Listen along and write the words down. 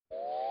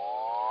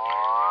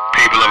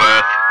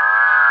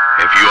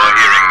you are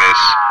hearing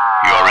this,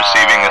 you are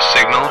receiving a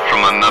signal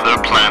from another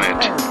planet.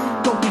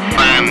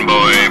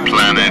 Fanboy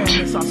Planet.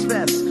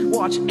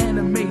 Watch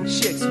anime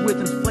chicks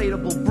with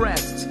inflatable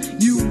breasts.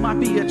 You might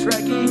be a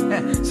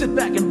Trekkie. Sit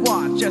back and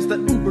watch as the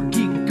uber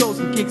geek goes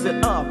and kicks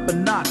it up a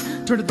notch.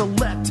 Turn to the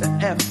letter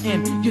F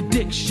in your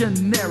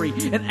dictionary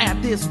and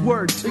add this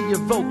word to your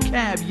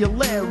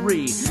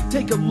vocabulary.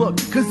 Take a look,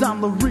 cause I'm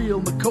the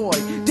real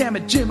McCoy. Damn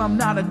it, Jim, I'm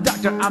not a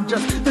doctor, I'm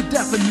just the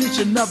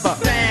definition of a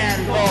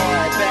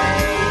fanboy,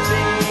 baby.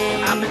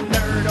 I'm a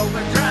nerd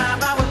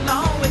overdrive, I will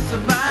always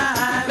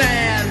survive.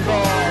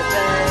 Fanboy,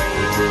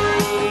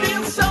 baby.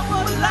 Feel so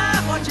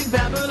alive watching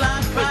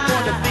Babylon 5. We're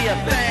going to be a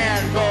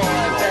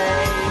fanboy,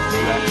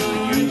 baby.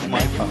 You use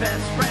my phone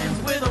best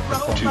friends with a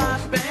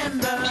robot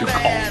bender. to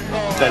call.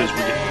 That is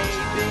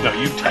ridiculous. No,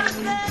 you text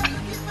me.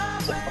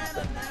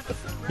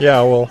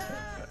 Yeah, well,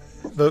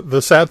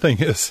 the sad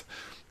thing is,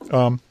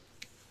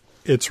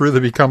 it's really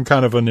become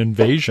kind of an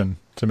invasion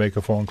to make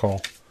a phone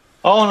call.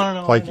 Oh,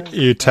 no. Like,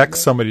 you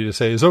text somebody to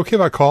say, is it okay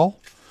if I call?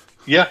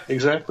 Yeah,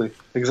 exactly.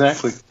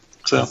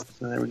 So,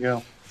 there we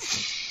go.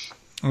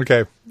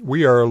 Okay,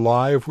 we are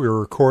live. We're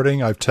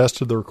recording. I've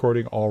tested the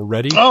recording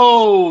already.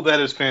 Oh, that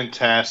is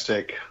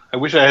fantastic. I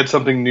wish I had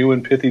something new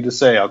and pithy to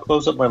say. I'll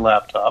close up my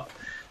laptop.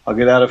 I'll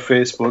get out of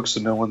Facebook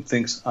so no one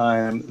thinks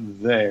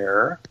I'm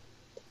there.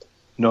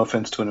 No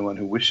offense to anyone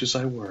who wishes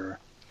I were.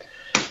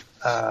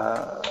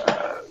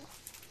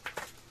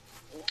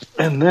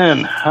 And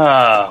then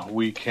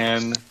we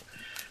can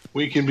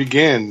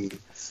begin.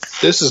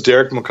 This is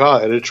Derek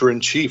McCaw,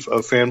 editor-in-chief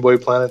of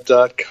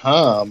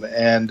FanboyPlanet.com,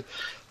 and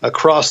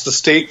across the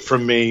state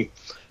from me,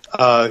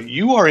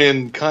 you are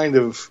in kind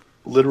of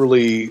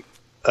literally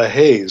a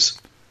haze.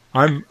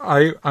 I'm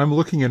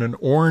looking at an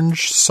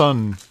orange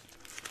sun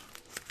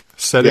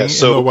setting in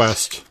the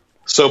west.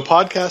 So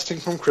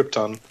podcasting from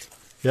Krypton.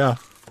 Yeah.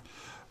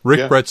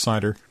 Rick Brett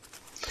Snyder.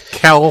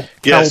 Cal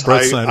Brett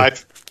Snyder.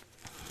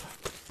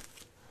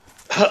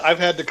 I've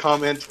had to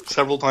comment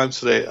several times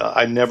today.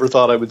 I never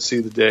thought I would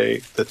see the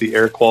day that the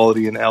air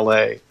quality in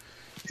LA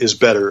is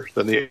better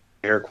than the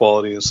air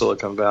quality in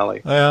Silicon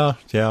Valley. Yeah.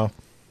 Yeah.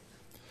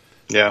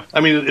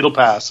 I mean, it'll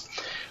pass.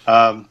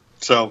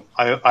 So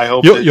I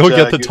hope you'll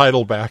get the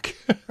title back.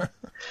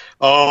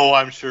 Oh,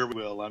 I'm sure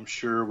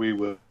we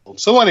will.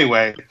 So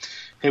anyway,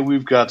 hey,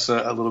 we've got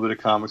a little bit of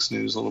comics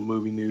news, a little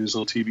movie news, a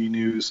little TV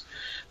news,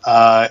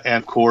 and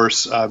of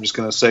course, I'm just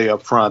going to say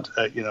up front,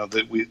 that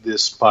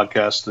this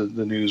podcast,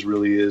 the news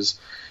really is,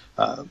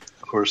 of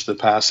course, the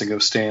passing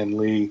of Stan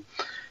Lee.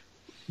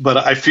 But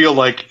I feel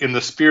like in the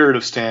spirit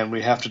of Stan,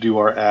 we have to do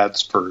our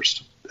ads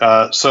first.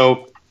 Of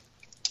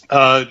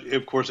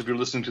course, if you're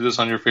listening to this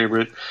on your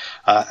favorite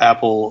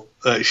Apple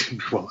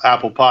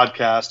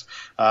podcast,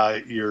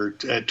 your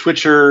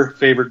Twitcher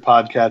favorite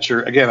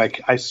podcatcher. Again, I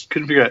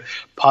couldn't figure out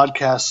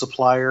podcast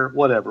supplier,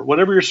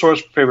 whatever your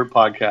source for favorite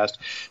podcast.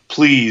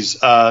 Please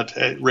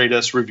rate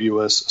us, review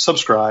us,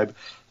 subscribe.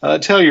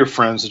 Tell your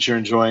friends that you're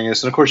enjoying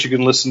us. And, of course, you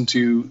can listen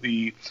to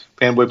the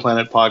Fanboy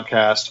Planet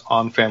podcast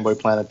on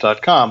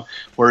fanboyplanet.com,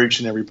 where each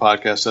and every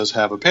podcast does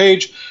have a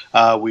page.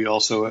 We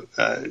also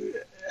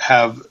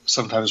have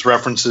sometimes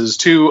references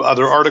to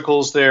other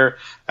articles there,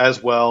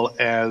 as well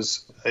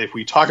as if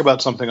we talk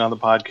about something on the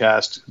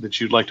podcast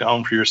that you'd like to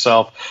own for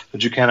yourself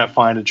that you cannot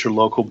find at your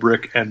local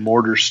brick and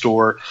mortar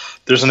store,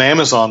 there's an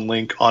Amazon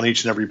link on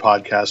each and every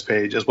podcast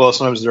page, as well as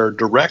sometimes there are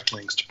direct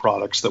links to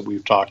products that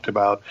we've talked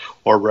about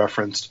or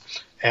referenced.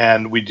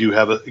 And we do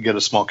get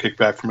a small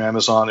kickback from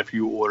Amazon if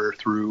you order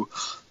through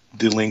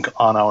the link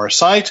on our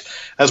site,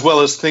 as well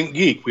as Think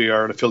Geek. We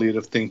are an affiliate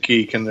of Think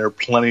Geek, and there are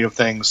plenty of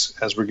things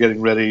as we're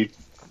getting ready.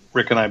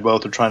 Rick and I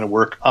both are trying to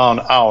work on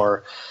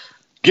our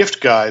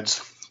gift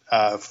guides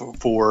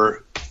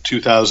for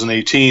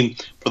 2018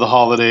 for the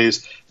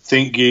holidays.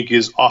 Think Geek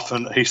is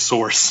often a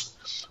source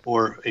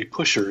or a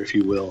pusher, if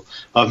you will,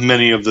 of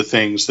many of the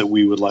things that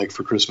we would like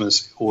for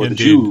Christmas, or Indeed.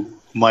 That you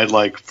might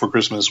like for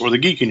Christmas, or the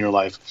geek in your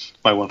life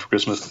might want for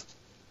Christmas.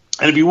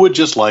 And if you would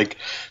just like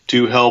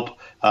to help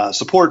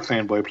support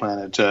Fanboy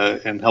Planet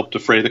and help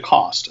defray the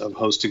cost of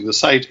hosting the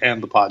site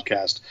and the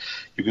podcast,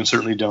 you can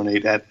certainly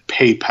donate at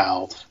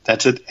PayPal.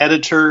 That's at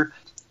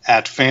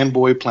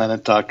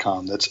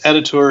editor@fanboyplanet.com. That's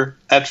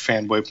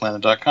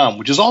editor@fanboyplanet.com,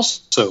 which is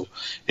also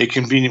a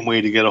convenient way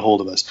to get a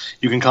hold of us.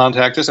 You can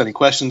contact us, any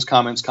questions,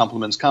 comments,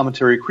 compliments,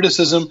 commentary,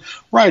 criticism,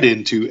 right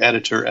into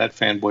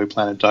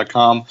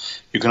editor@fanboyplanet.com.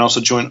 You can also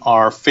join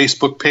our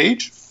Facebook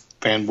page,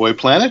 Fanboy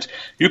Planet.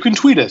 You can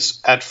tweet us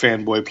at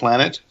Fanboy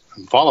Planet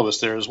and follow us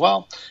there as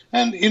well.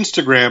 And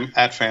Instagram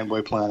at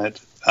Fanboy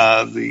Planet.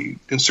 The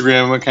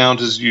Instagram account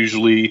is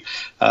usually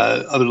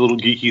other little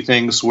geeky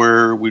things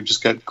where we've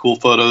just got cool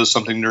photos,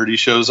 something nerdy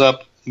shows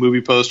up,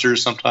 movie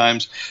posters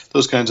sometimes,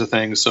 those kinds of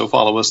things. So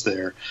follow us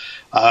there.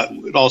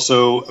 We'd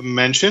also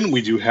mention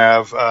we do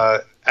have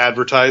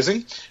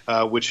advertising,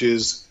 which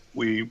is,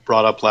 we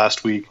brought up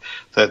last week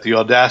that the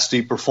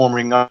Audacity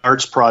Performing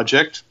Arts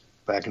Project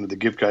back into the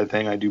gift guide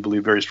thing, I do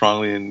believe very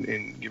strongly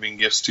in giving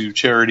gifts to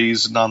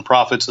charities,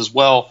 nonprofits as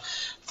well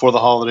for the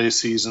holiday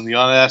season. The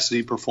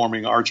Audacity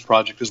Performing Arts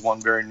Project is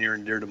one very near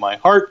and dear to my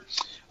heart.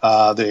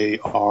 They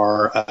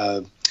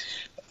are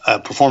a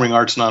performing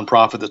arts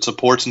nonprofit that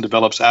supports and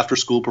develops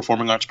after-school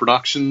performing arts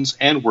productions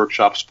and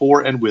workshops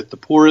for and with the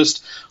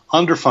poorest,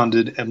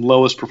 underfunded, and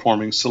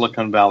lowest-performing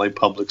Silicon Valley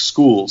public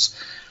schools.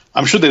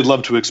 I'm sure they'd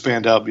love to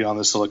expand out beyond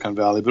the Silicon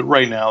Valley, but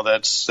right now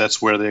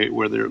that's where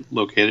they're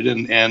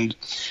located. And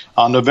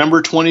on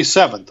November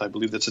 27th, I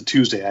believe that's a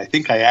Tuesday. I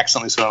think I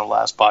accidentally said on the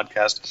last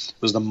podcast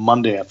it was the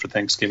Monday after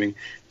Thanksgiving.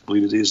 I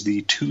believe it is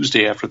the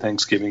Tuesday after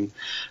Thanksgiving.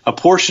 A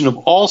portion of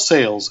all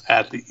sales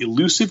at the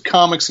Elusive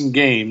Comics and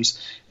Games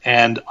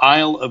and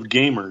Isle of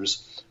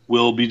Gamers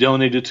will be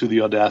donated to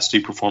the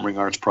Audacity Performing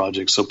Arts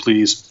Project. So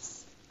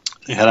please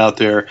head out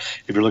there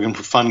if you're looking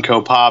for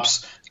Funko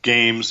Pops,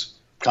 games,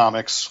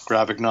 comics,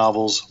 graphic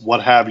novels,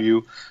 what have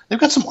you. They've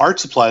got some art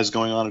supplies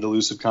going on at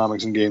Elusive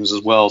Comics and Games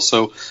as well.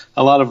 So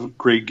a lot of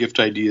great gift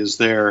ideas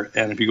there.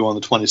 And if you go on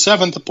the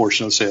 27th, a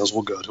portion of the sales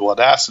will go to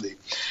Audacity.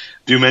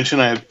 Do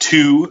mention I have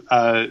two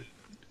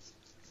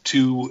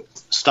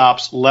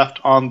stops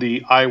left on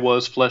the I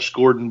Was Flesh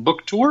Gordon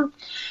book tour.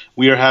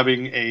 We are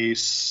having a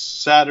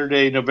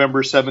Saturday,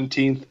 November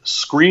 17th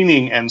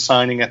screening and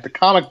signing at the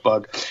Comic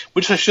Bug,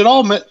 which I should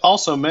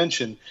also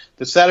mention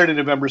that Saturday,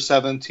 November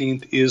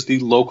 17th is the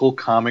local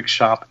comic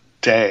shop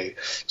day.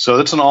 So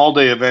that's an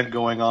all-day event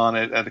going on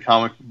at the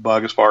Comic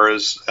Bug as far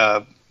as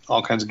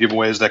all kinds of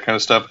giveaways, that kind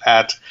of stuff,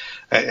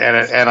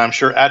 and I'm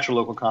sure at your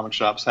local comic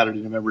shop Saturday,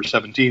 November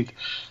 17th.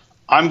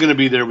 I'm going to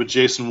be there with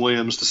Jason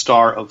Williams, the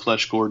star of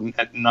Flesh Gordon,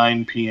 at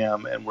 9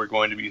 p.m., and we're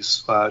going to be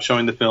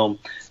showing the film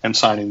and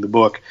signing the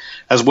book.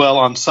 As well,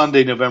 on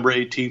Sunday, November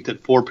 18th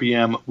at 4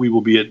 p.m., we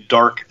will be at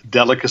Dark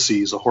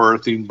Delicacies, a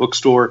horror-themed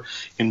bookstore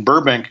in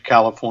Burbank,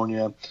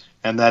 California,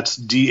 and that's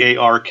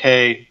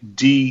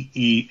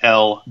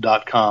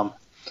DARKDEL.com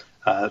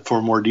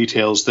for more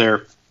details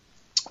there.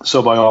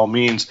 So by all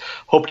means,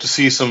 hope to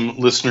see some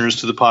listeners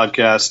to the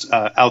podcast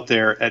out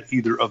there at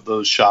either of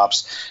those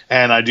shops.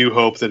 And I do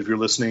hope that if you're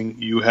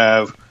listening, you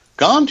have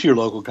gone to your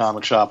local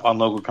comic shop on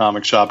Local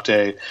Comic Shop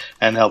Day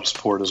and helped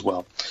support as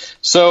well.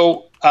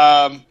 So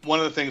one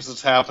of the things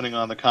that's happening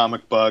on the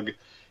Comic Bug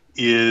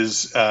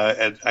is,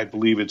 I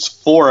believe it's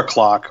 4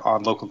 o'clock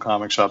on Local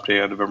Comic Shop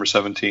Day on November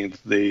 17th.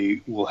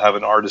 They will have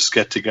an artist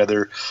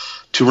get-together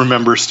to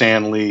remember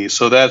Stan Lee.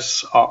 So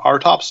that's our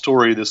top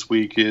story this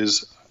week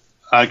is...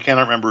 I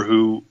cannot remember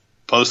who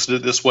posted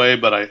it this way,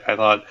 but I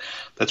thought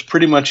that's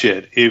pretty much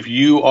it. If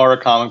you are a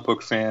comic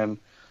book fan,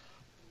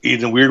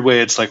 in a weird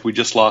way, it's like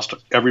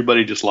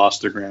everybody just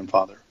lost their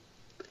grandfather.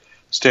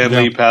 Stan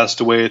Lee passed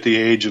away at the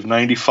age of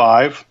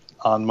 95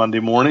 on Monday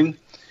morning.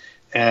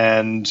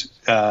 And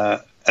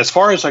as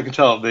far as I can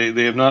tell,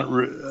 they have not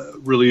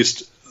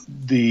released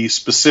the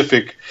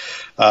specific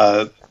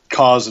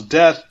cause of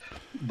death,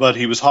 but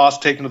he was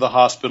taken to the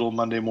hospital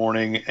Monday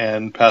morning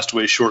and passed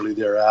away shortly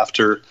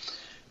thereafter.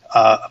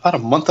 About a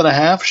month and a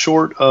half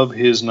short of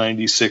his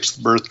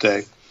 96th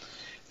birthday.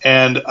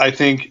 And I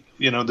think,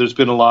 there's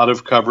been a lot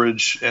of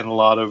coverage and a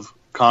lot of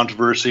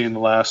controversy in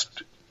the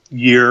last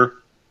year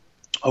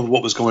of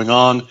what was going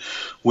on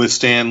with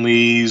Stan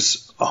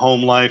Lee's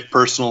home life,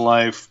 personal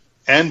life,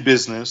 and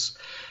business.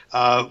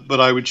 But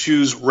I would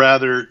choose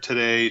rather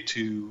today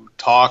to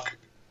talk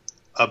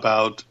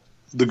about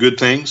the good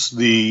things,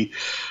 the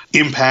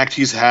impact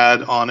he's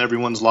had on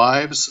everyone's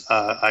lives.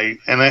 I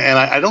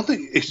don't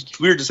think it's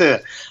weird to say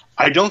that.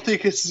 I don't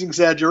think it's an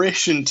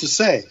exaggeration to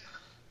say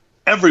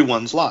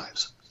everyone's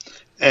lives,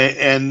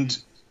 and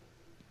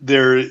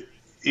it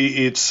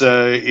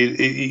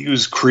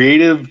was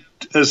creative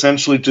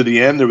essentially to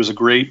the end. There was a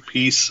great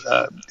piece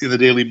in the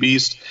Daily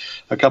Beast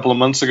a couple of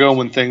months ago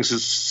when things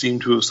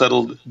seemed to have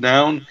settled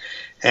down,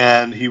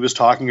 and he was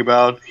talking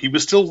about he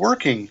was still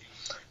working,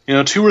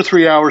 2 or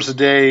 3 hours a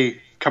day,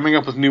 coming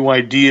up with new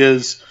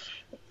ideas.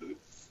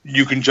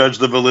 You can judge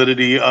the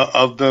validity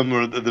of them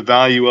or the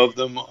value of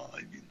them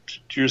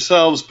to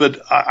yourselves, but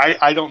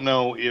I don't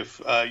know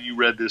if you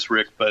read this,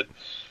 Rick, but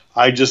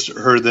I just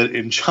heard that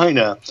in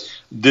China,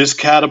 this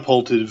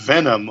catapulted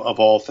Venom, of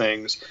all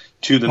things,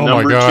 to the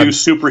number 2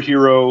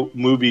 superhero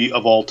movie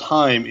of all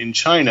time in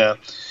China,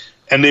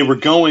 and they were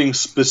going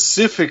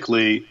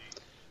specifically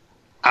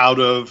out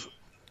of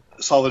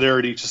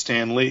solidarity to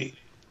Stan Lee,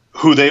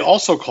 who they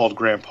also called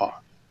Grandpa.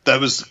 That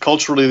was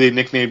culturally, they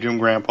nicknamed him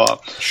Grandpa.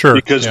 Sure.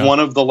 Because one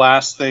of the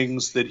last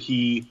things that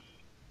he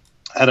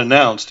had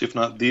announced, if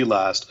not the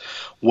last,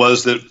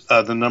 was that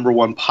the number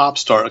one pop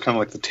star, kind of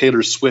like the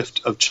Taylor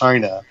Swift of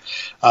China,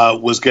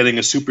 was getting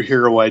a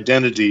superhero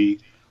identity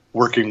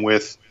working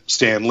with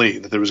Stan Lee,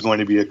 that there was going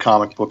to be a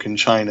comic book in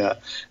China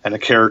and a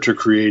character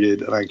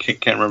created, and I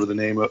can't remember the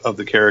name of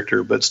the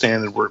character, but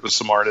Stan had worked with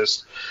some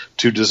artists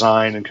to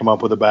design and come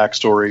up with a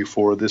backstory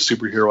for this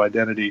superhero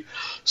identity.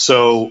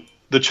 So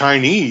the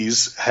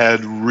Chinese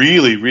had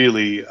really,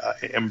 really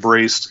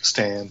embraced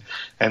Stan,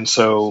 and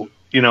so,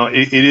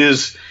 it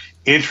is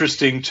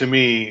interesting to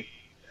me,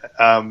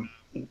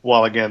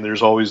 while again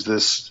there's always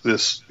this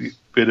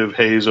bit of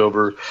haze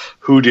over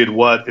who did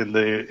what in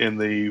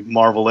the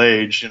Marvel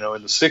age, in the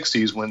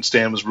 60s when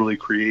Stan was really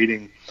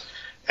creating,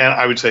 and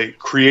I would say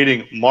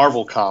creating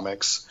Marvel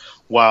Comics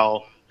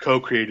while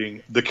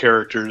co-creating the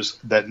characters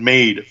that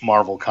made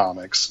Marvel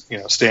Comics.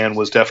 Stan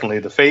was definitely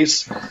the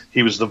face,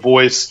 he was the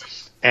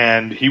voice,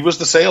 and he was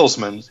the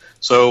salesman.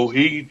 So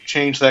he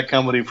changed that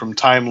company from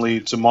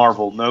Timely to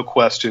Marvel, no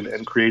question,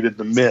 and created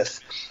the myth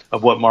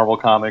of what Marvel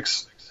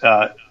Comics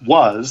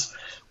was,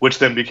 which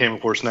then became,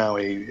 of course, now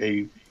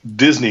a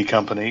Disney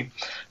company.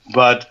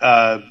 But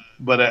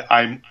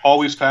I'm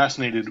always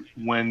fascinated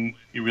when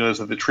you realize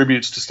that the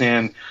tributes to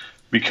Stan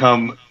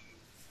become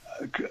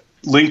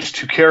linked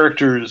to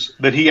characters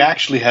that he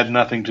actually had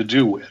nothing to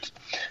do with.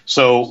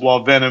 So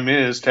while Venom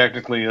is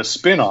technically a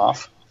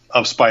spin-off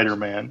of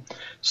Spider-Man,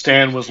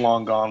 Stan was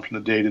long gone from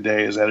the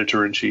day-to-day as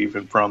editor-in-chief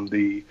and from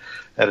the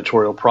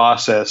editorial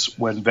process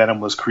when Venom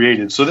was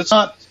created. So that's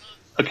not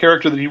a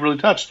character that he really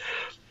touched.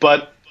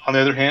 But on the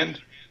other hand,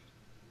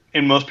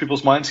 in most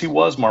people's minds, he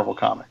was Marvel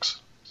Comics.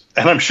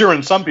 And I'm sure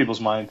in some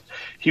people's minds,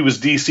 he was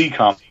DC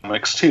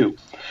Comics too.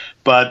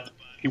 But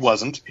he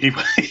wasn't. He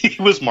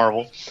was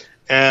Marvel.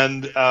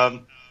 And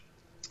the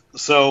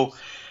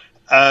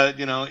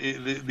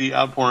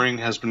outpouring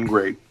has been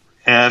great.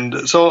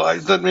 And so I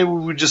thought maybe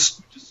we would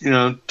just,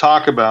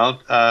 talk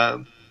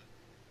about,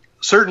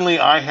 certainly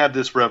I had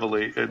this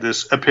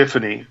this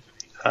epiphany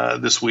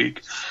this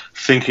week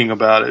thinking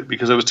about it,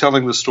 because I was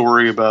telling the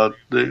story about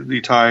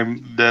the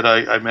time that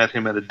I met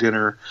him at a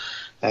dinner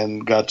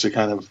and got to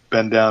kind of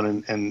bend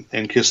down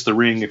and kiss the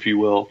ring, if you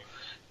will.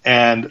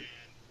 And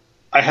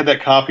I had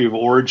that copy of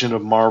Origin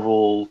of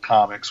Marvel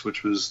Comics,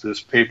 which was this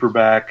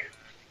paperback,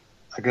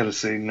 I got to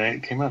say,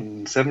 it came out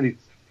in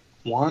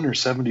 71 or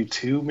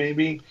 72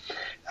 maybe,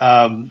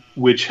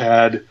 which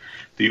had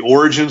the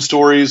origin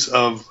stories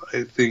of,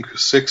 I think,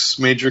 6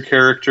 major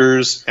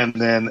characters, and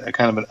then a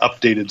kind of an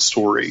updated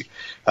story,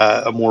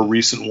 a more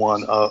recent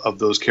one of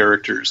those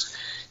characters.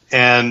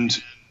 And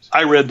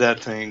I read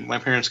that thing. My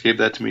parents gave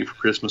that to me for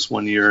Christmas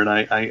one year, and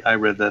I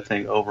read that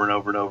thing over and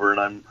over and over,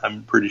 and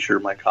I'm pretty sure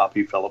my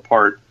copy fell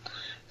apart.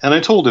 And I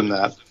told him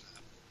that.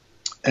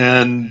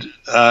 And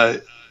I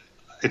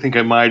think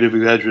I might have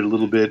exaggerated a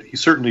little bit. He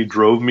certainly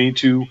drove me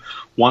to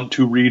want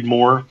to read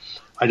more.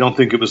 I don't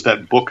think it was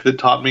that book that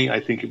taught me.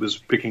 I think it was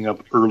picking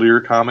up earlier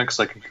comics.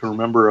 Like I can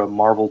remember a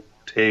Marvel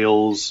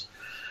Tales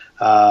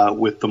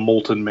with the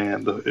Molten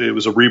Man. It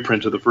was a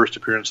reprint of the first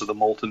appearance of the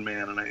Molten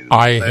Man. And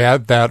I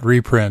had that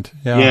reprint.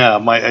 Yeah,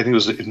 I think it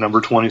was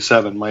number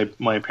 27.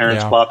 My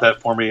parents bought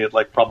that for me at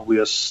like probably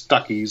a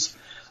Stuckey's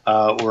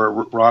or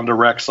a Rhonda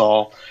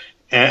Rexall.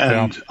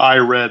 And I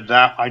read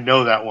that. I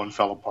know that one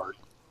fell apart.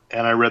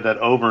 And I read that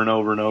over and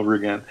over and over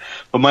again.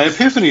 But my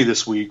epiphany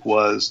this week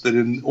was that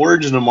in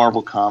Origin of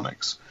Marvel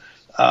Comics,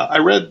 I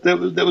read that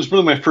was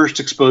really my first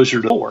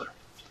exposure to Thor.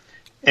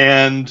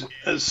 And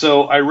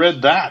so I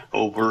read that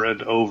over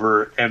and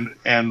over.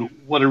 And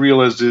what I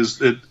realized is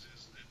that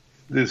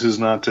this is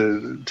not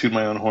to toot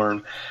my own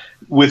horn.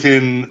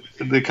 Within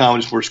the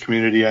comedy sports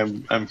community,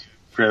 I'm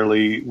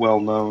fairly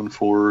well known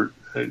for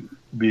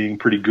being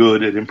pretty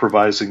good at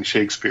improvising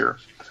Shakespeare.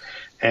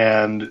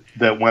 And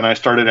that when I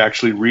started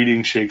actually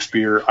reading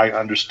Shakespeare, I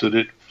understood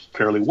it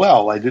fairly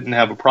well. I didn't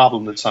have a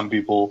problem that some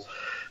people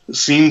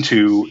seem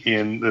to,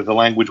 in that the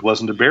language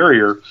wasn't a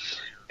barrier.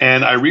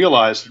 And I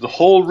realized the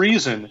whole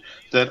reason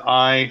that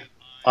I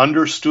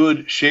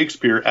understood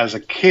Shakespeare as a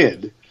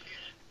kid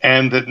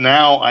and that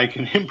now I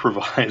can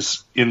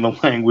improvise in the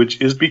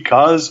language is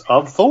because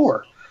of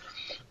Thor.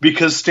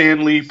 Because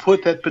Stan Lee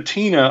put that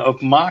patina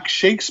of mock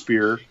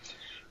Shakespeare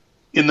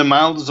in the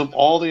mouths of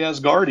all the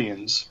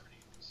Asgardians.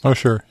 Oh,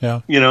 sure,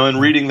 yeah.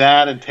 And reading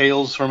that and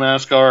Tales from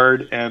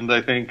Asgard, and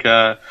I think,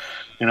 I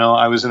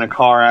was in a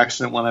car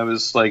accident when I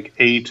was like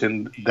 8,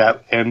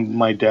 and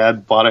my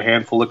dad bought a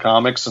handful of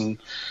comics, and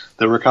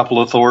there were a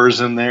couple of Thors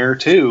in there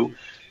too,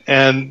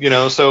 and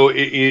so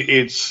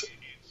it's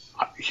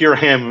here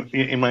I am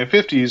in my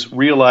 50s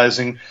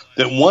realizing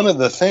that one of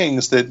the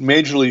things that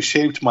majorly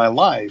shaped my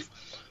life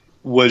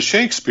was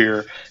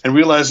Shakespeare, and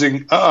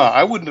realizing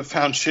I wouldn't have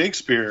found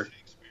Shakespeare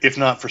if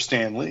not for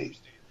Stan Lee,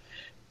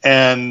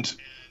 and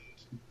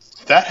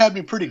that had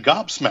me pretty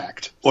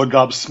gobsmacked, or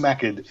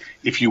gobsmacked,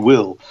 if you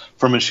will,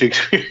 from a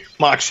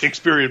mock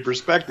Shakespearean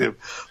perspective.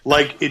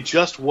 Like, it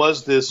just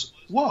was this,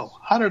 whoa,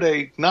 how did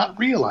I not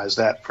realize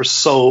that for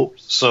so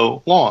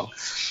long?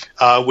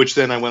 Which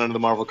then I went into the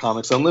Marvel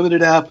Comics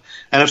Unlimited app,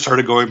 and I've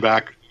started going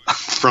back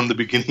from the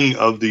beginning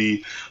of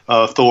the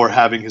Thor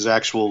having his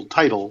actual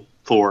title,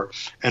 Thor,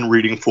 and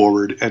reading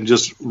forward and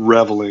just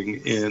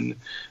reveling in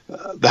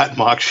that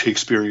mock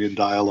Shakespearean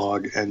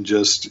dialogue, and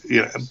just,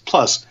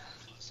 plus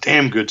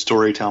damn good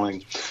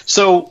storytelling.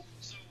 So,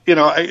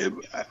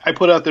 I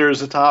put out there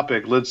as a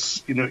topic,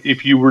 let's,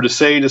 if you were to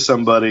say to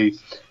somebody,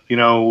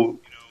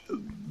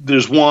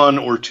 there's 1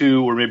 or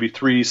 2 or maybe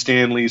 3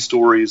 Stan Lee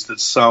stories that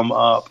sum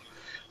up,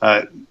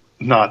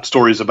 not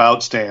stories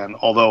about Stan,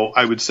 although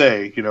I would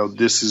say,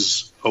 this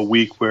is a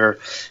week where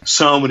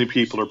so many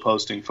people are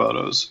posting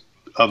photos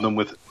of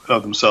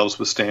themselves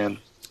with Stan.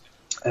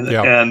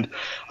 And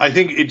I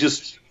think it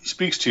just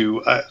speaks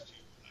to,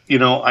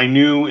 I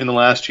knew in the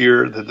last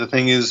year that the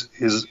thing is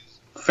his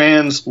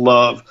fans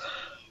love.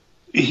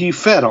 He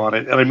fed on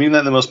it, and I mean that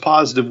in the most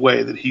positive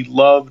way, that he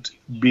loved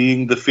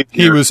being the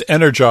figure. He was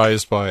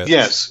energized by it.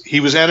 Yes, he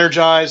was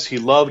energized. He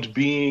loved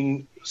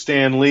being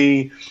Stan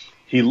Lee.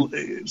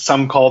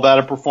 Some call that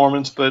a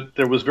performance, but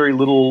there was very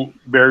little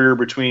barrier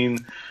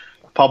between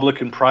public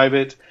and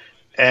private.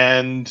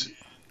 And,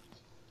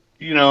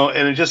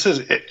 and it just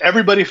says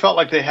everybody felt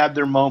like they had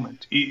their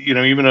moment,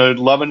 even a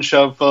love and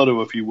shove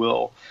photo, if you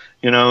will.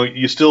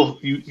 You still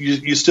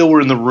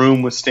were in the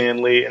room with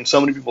Stan Lee, and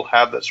so many people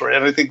have that story.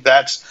 And I think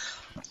that's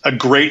a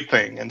great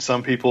thing. And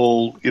some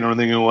people, are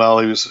thinking, well,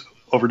 he was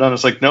overdone.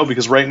 It's like, no,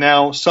 because right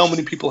now, so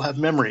many people have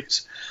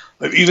memories,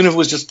 even if it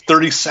was just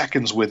 30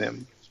 seconds with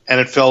him, and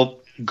it felt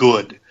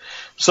good.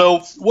 So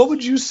what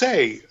would you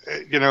say,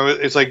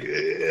 it's like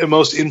a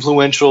most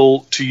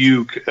influential to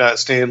you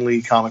Stan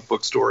Lee comic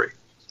book story?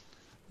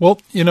 Well,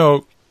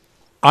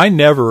 I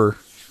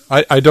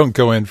don't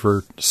go in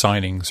for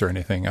signings or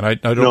anything, and I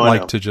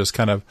don't to just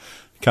kind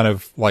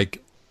of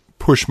like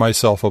push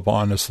myself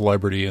upon a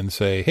celebrity and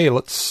say, hey,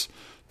 let's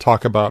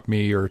talk about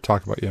me or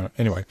talk about,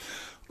 anyway.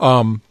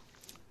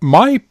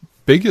 My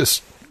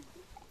biggest,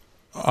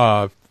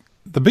 the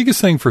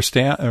biggest thing for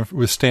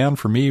Stan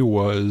for me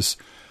was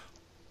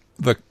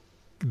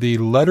the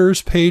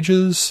letters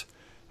pages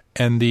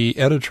and the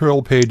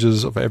editorial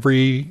pages of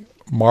every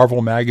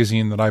Marvel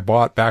magazine that I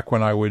bought back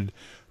when I would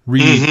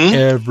read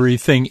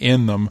everything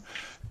in them.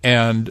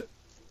 And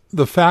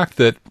the fact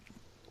that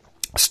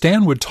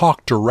Stan would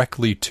talk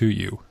directly to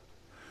you,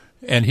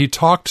 and he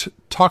talked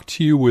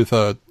to you with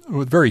a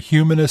very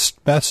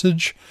humanist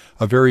message,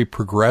 a very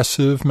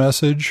progressive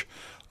message,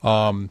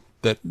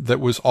 that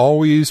was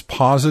always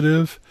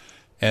positive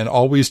and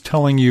always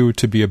telling you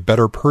to be a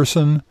better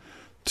person,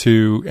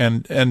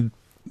 and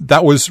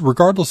that was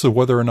regardless of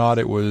whether or not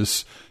it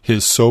was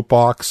his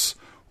soapbox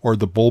or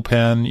the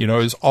bullpen.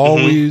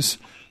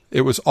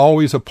 It was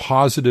always a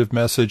positive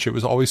message. It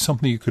was always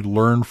something you could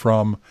learn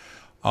from.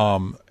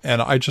 And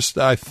I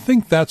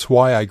think that's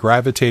why I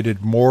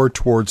gravitated more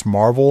towards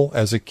Marvel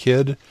as a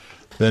kid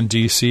than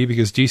DC,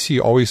 because DC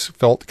always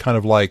felt kind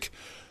of like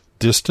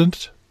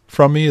distant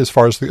from me as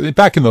far as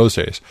back in those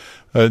days,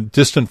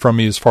 distant from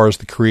me as far as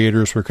the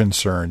creators were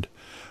concerned.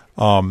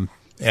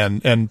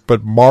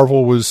 But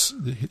Marvel was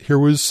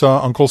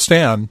Uncle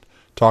Stan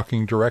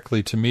talking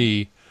directly to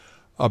me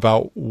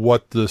about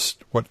what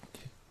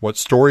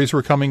stories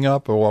were coming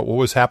up or what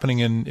was happening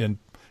in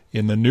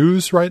the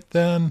news right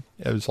then.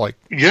 It was like,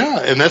 yeah,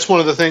 and that's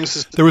one of the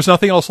things. There was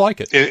nothing else like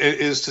it.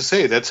 Is to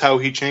say that's how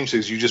he changed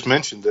things. You just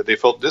mentioned that they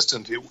felt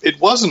distant. It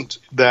wasn't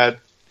that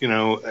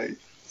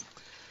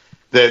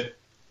that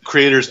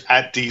creators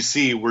at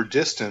DC were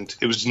distant.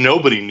 It was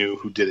nobody knew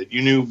who did it.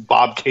 You knew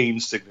Bob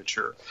Kane's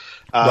signature,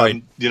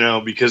 right?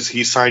 Because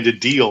he signed a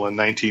deal in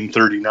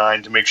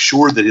 1939 to make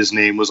sure that his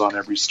name was on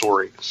every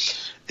story.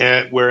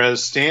 And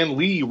whereas Stan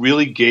Lee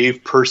really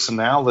gave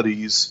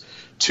personalities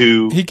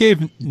to... He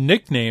gave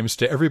nicknames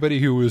to everybody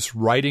who was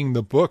writing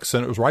the books,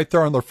 and it was right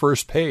there on the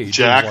first page.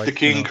 Jack the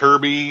King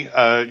Kirby,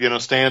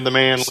 Stan the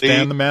Man Lee.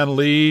 Stan the Man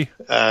Lee.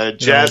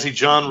 Jazzy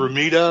John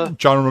Romita.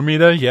 John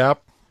Romita,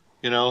 yep.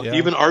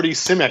 Even Artie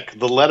Simek,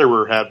 the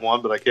letterer, had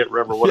one, but I can't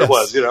remember what it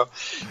was,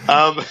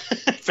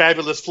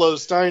 Fabulous Flo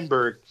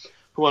Steinberg,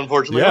 who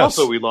unfortunately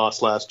also we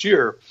lost last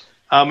year.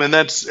 And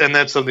that's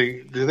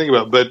something to think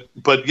about.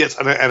 But yes,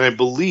 and I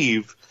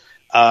believe,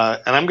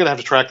 and I'm going to have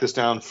to track this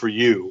down for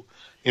you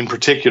in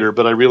particular,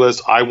 but I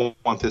realized I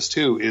want this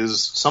too,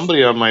 is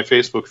somebody on my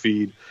Facebook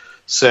feed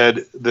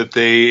said that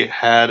they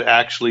had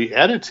actually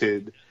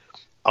edited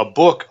a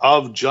book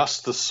of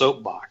just the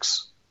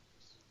soapbox.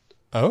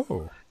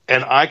 Oh.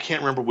 And I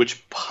can't remember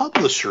which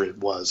publisher it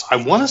was. I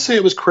want to say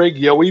it was Craig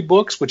Yohe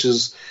Books, which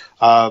is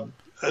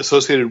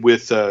associated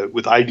with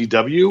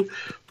IDW,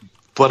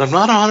 but I'm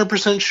not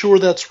 100% sure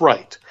that's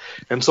right.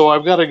 And so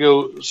I've got to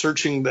go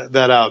searching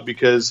that out,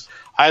 because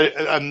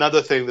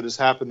another thing that has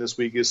happened this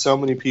week is so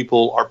many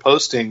people are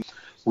posting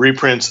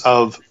reprints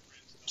of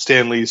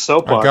Stan Lee's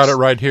Soapbox. I got it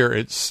right here.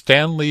 It's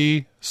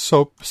Stan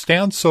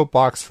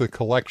Soapbox, the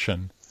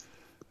collection.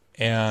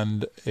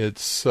 And it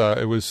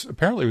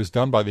was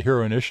done by the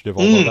Hero Initiative,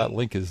 although that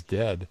link is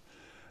dead.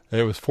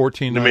 It was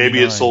 $14.99.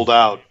 Maybe it sold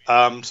out.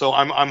 So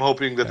I'm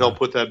hoping that they'll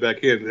put that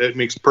back in. It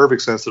makes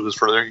perfect sense that it was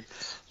for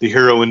the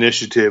Hero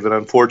Initiative, and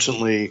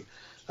unfortunately,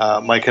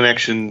 my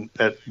connection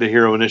at the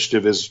Hero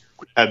Initiative is.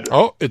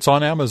 It's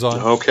on Amazon.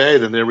 Okay,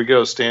 then there we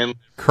go. Stan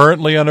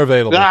currently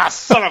unavailable.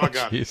 Son of a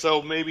gun!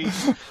 So maybe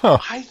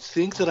I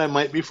think that I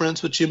might be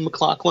friends with Jim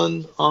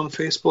McLaughlin on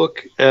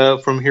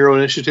Facebook from Hero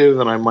Initiative,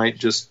 and I might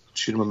just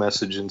shoot him a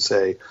message and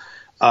say,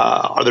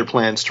 are there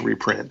plans to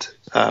reprint?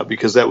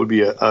 Because that would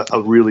be a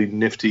really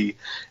nifty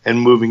and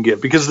moving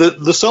gift. Because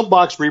the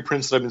soapbox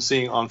reprints that I've been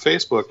seeing on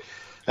Facebook,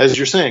 as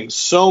you're saying,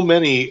 so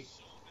many,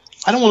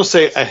 I don't want to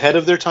say ahead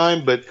of their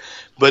time, but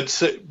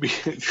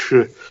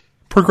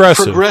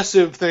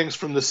progressive things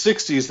from the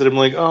 60s that I'm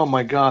like, oh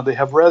my God, they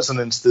have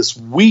resonance this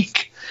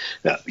week,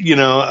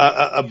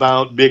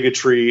 about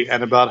bigotry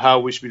and about how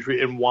we should be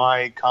treated and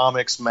why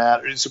comics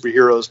matter,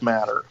 superheroes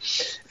matter.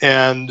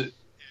 And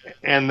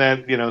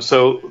then,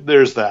 so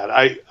there's that.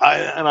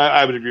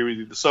 I would agree with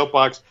you. The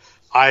soapbox,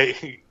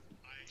 I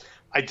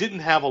didn't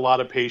have a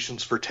lot of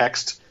patience for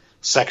text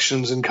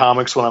sections in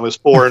comics when I was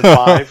 4 and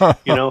 5,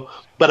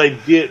 but I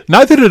did.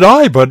 Neither did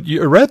I, but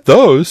you read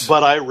those.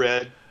 But I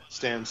read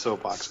Stan's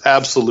soapbox,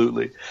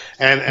 absolutely,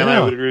 and I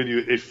would agree with you.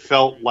 It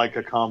felt like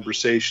a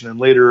conversation, and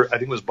later I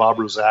think it was Bob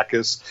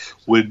Rozakis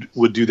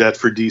would do that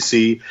for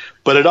DC,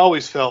 but it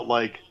always felt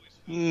like,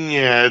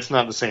 it's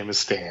not the same as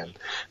Stan.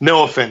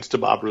 No offense to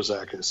Bob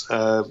Rozakis,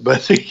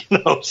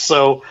 but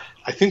so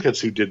I think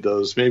that's who did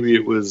those. Maybe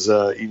it was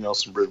E.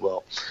 Nelson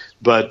Bridwell,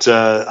 but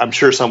I'm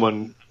sure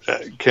someone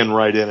can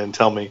write in and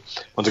tell me.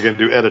 Once again,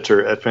 do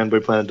editor at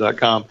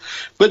fanboyplanet.com.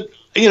 But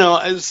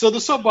so the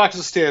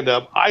soapboxes stand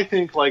up. I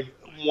think like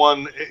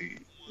one,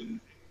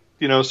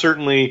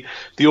 certainly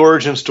the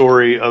origin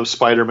story of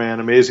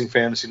Spider-Man, Amazing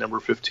Fantasy number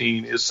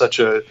 15 is such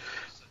a.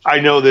 I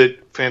know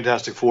that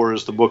Fantastic Four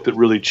is the book that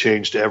really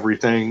changed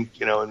everything,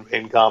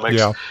 in comics.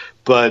 Yeah.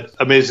 But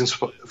Amazing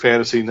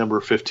Fantasy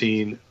number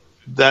 15,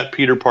 that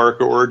Peter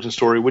Parker origin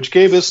story, which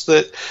gave us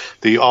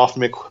the oft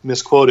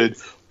misquoted,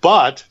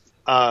 but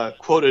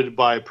quoted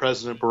by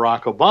President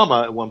Barack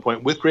Obama at one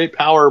point, with great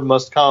power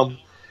must come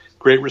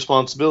great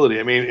responsibility.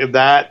 I mean, if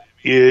that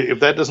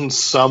doesn't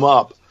sum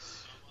up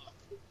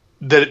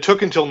that it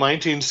took until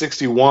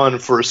 1961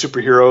 for a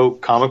superhero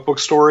comic book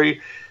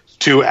story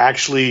to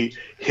actually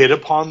hit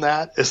upon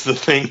that as the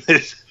thing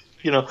that,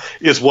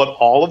 is what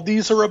all of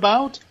these are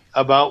about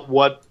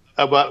what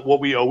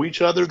we owe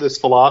each other, this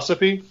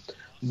philosophy,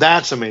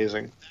 that's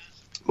amazing.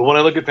 But when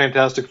I look at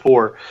Fantastic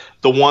Four,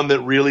 the one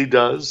that really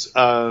does,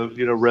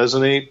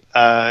 resonate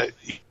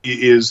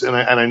is, and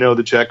I know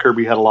that Jack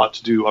Kirby had a lot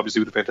to do,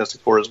 obviously, with the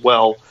Fantastic Four as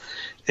well.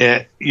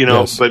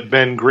 Yes. But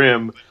Ben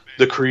Grimm,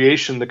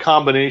 the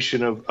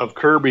combination of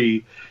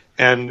Kirby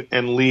and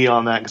Lee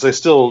on that, because I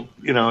still,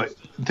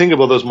 think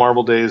about those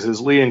Marvel days as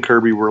Lee and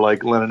Kirby were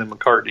like Lennon and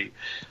McCartney.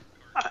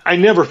 I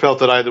never felt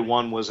that either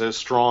one was as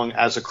strong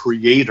as a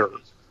creator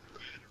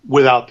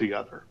without the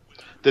other.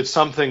 That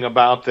something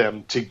about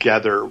them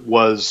together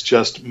was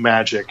just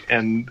magic.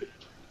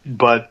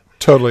 But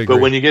totally agree.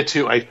 But when you get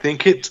to, I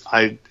think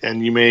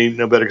and you may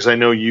know better because I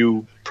know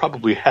you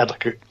probably had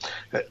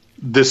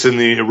this in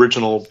the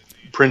original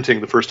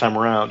printing the first time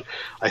around.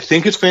 I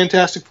think it's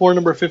Fantastic Four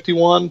number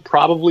 51,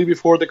 probably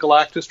before the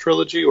Galactus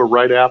trilogy or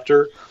right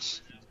after.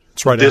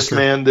 It's right This after.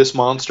 Man, This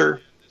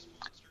Monster.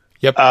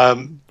 Yep.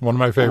 One of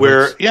my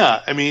favorites.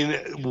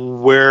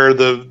 Where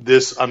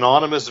this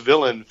anonymous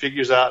villain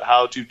figures out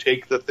how to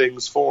take the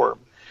thing's form,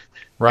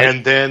 right,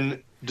 and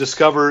then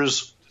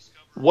discovers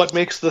what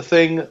makes the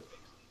thing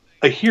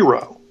a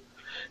hero.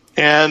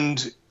 And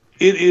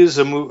it is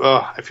a movie.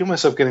 I feel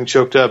myself getting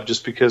choked up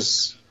just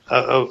because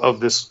of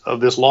this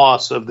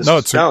loss of this. No,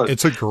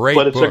 it's a great,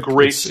 but it's book. A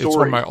great story. It's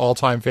one of my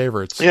all-time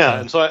favorites. Yeah,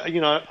 and so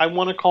I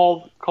want to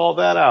call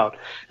that out.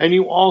 And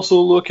you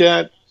also look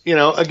at.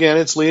 Again,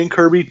 it's Lee and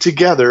Kirby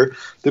together,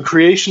 the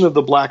creation of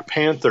the Black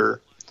Panther.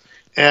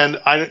 And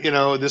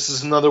this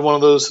is another one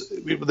of those,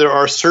 there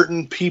are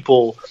certain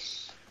people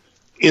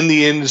in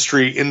the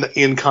industry,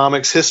 in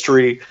comics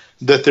history,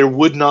 that there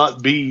would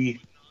not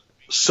be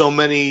so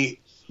many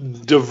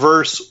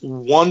diverse,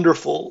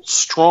 wonderful,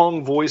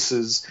 strong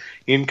voices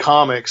in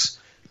comics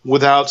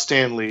without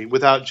Stan Lee,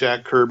 without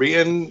Jack Kirby,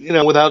 and,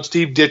 without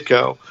Steve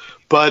Ditko.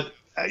 But,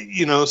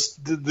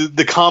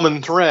 the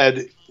common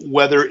thread,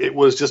 whether it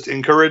was just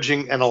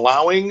encouraging and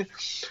allowing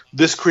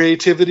this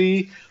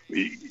creativity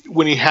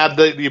when he had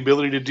the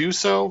ability to do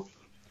so,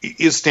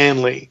 is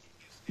Stan Lee,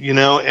 Can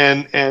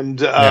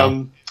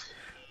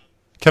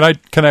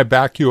I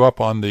back you up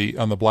on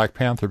the Black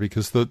Panther,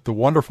 because the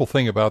wonderful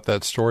thing about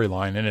that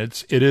storyline, and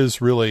it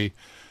is really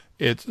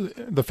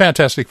the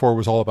Fantastic Four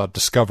was all about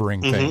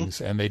discovering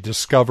things, and they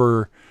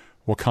discover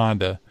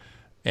Wakanda,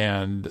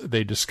 and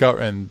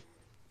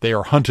they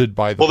are hunted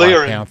by the Black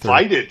Panther. Well,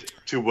 they are invited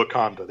to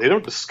Wakanda. They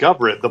don't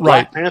discover it. The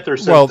Black Panther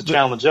sends the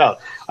challenge out.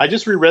 I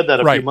just reread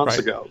that a few months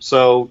ago.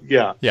 So,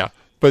 yeah. Yeah.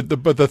 But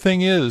the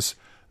thing is,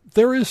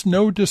 there is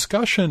no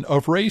discussion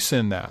of race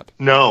in that.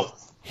 No.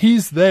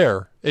 He's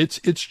there. It's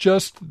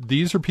just,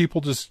 these are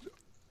people just,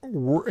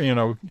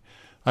 I'm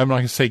not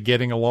going to say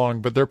getting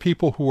along, but they're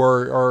people who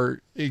are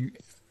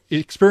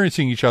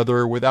experiencing each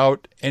other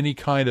without any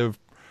kind of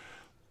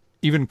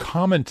even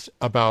comment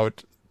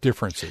about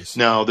differences.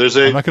 No,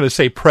 I'm not going to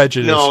say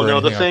prejudice.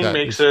 No, the Thing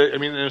makes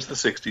there's the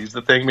 60s.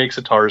 The Thing makes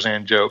a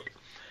Tarzan joke,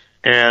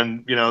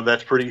 and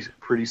that's pretty.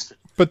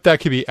 But that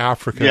could be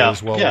Africa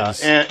as well. Yeah,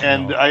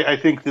 and I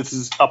think this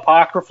is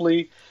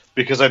apocryphally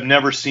because I've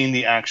never seen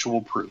the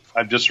actual proof.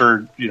 I've just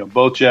heard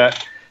both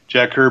Jack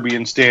Kirby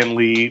and Stan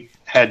Lee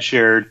had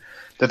shared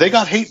that they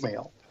got hate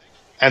mail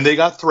and they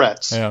got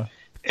threats. Yeah,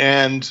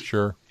 and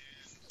sure.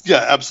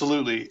 Yeah,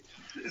 absolutely.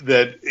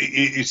 That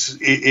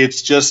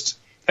it's just.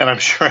 And I'm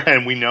sure,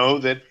 and we know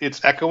that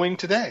it's echoing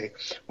today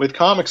with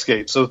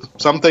Comicsgate. So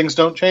some things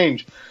don't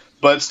change.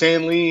 But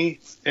Stan Lee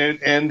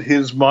and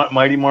his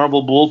Mighty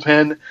Marvel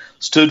bullpen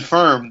stood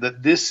firm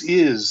that this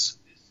is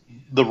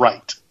the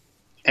right,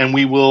 and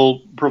we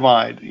will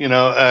provide,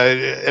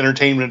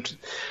 entertainment,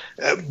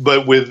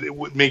 but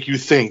with make you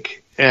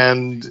think.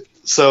 And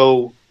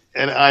so,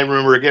 and I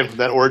remember again from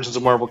that Origins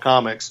of Marvel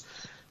Comics,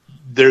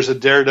 there's a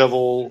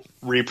Daredevil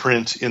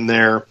reprint in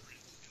there.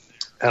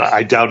 And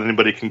I doubt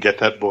anybody can get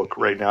that book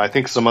right now. I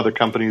think some other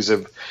companies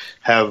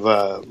have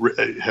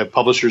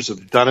publishers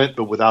have done it,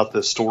 but without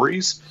the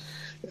stories.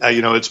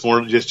 It's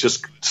more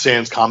just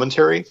Stan's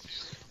commentary.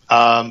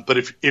 But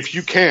if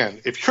you're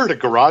at a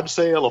garage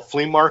sale, a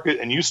flea market,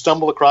 and you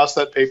stumble across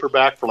that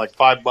paperback for like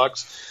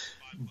 $5,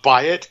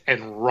 buy it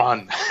and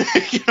run.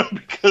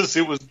 Because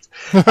it was.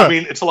 I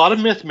mean, it's a lot of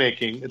myth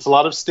making. It's a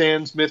lot of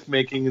Stan's myth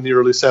making in the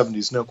early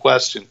 '70s, no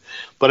question.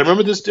 But I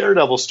remember this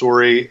Daredevil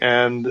story,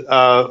 and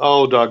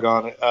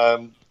doggone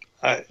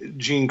it,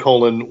 Gene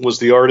Colan was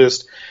the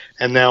artist,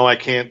 and now I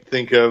can't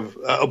think of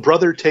A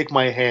Brother Take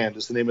My Hand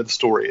is the name of the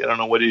story. I don't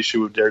know what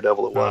issue of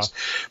Daredevil it was,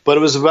 but it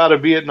was about a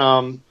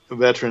Vietnam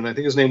veteran. I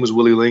think his name was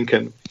Willie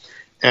Lincoln,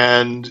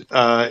 and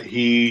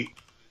he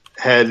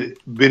had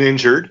been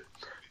injured,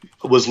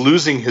 was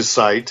losing his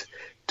sight.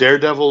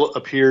 Daredevil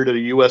appeared at a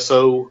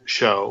USO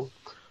show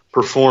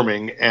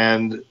performing,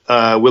 and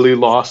Willie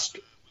lost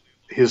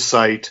his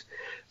sight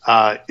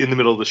in the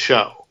middle of the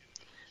show.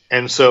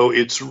 And so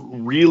it's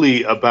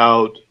really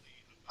about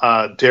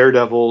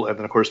Daredevil and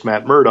then, of course,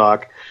 Matt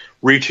Murdock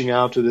reaching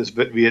out to this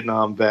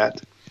Vietnam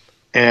vet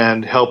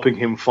and helping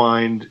him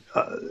find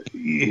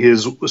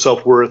his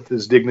self-worth,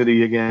 his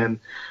dignity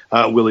again.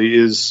 Willie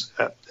is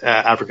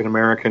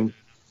African-American.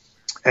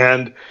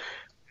 And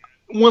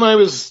when I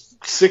was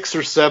 6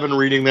 or 7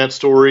 reading that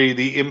story,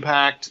 the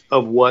impact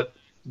of what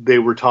they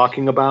were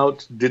talking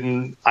about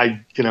it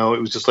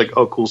was just like,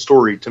 oh, cool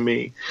story to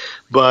me.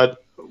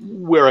 But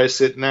where I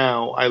sit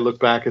now, I look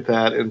back at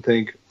that and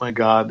think, my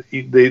God,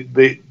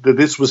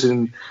 this was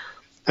in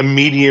a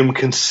medium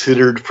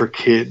considered for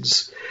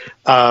kids.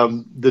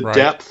 The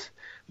depth,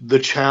 the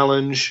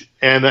challenge,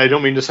 and I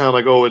don't mean to sound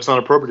like, oh, it's not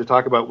appropriate to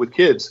talk about with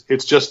kids.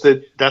 It's just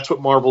that that's what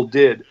Marvel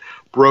did,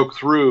 broke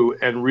through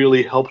and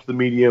really helped the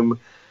medium.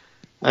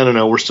 I don't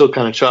know, we're still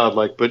kind of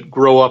childlike, but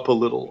grow up a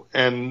little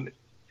and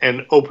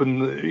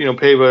open,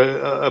 pave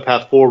a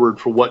path forward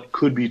for what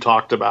could be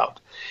talked about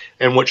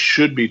and what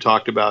should be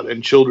talked about.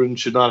 And children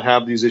should not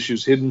have these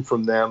issues hidden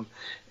from them,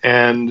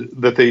 and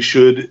that they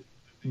should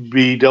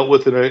be dealt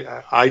with in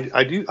I'm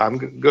going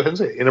to go ahead and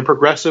say, in a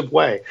progressive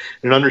way,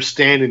 an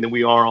understanding that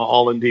we are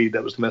all indeed,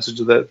 that was the message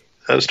of that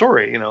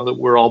story, that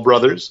we're all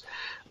brothers,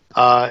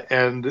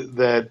 and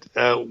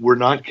that we're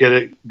not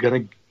going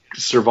to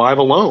survive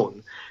alone.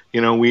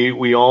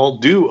 We all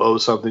do owe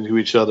something to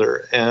each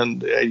other,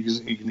 and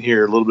you can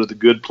hear a little bit of the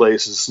good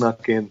places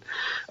snuck in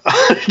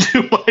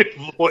to my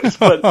voice,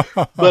 but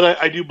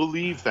I do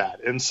believe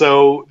that, and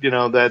so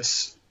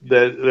that's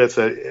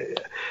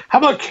how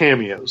about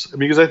cameos?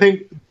 Because I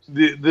think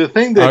the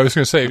thing that I was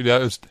going to say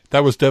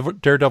that was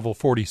Daredevil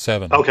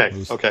 47. Okay,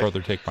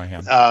 Brother Take My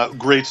Hand.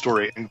 Great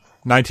story,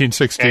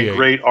 1968, and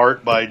great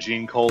art by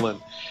Gene Colan.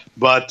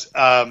 But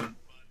one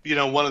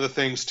of the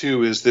things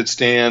too is that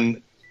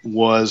Stan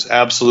was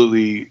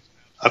absolutely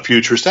a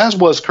futurist, as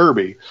was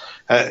Kirby.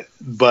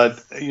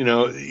 But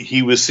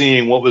he was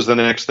seeing what was the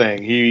next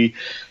thing.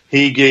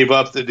 He gave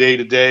up the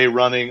day-to-day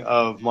running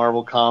of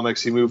Marvel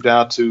Comics. He moved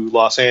out to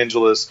Los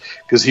Angeles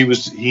because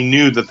he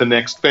knew that the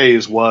next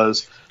phase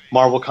was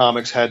Marvel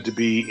Comics had to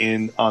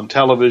be on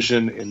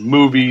television, in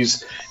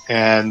movies,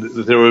 and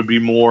that there would be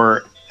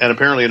more. And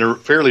apparently in a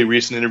fairly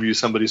recent interview,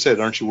 somebody said,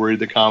 "Aren't you worried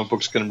that comic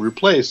books are going to be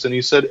replaced?" And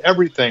he said,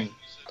 everything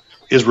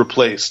is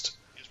replaced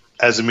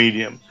as a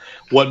medium.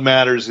 What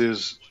matters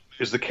is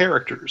the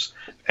characters,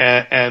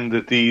 and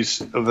that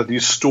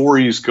these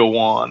stories go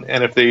on.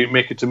 And if they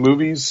make it to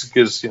movies,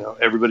 because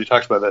everybody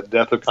talks about that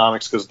death of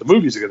comics because the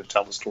movies are going to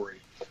tell the story.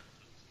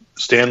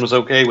 Stan was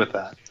okay with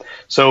that.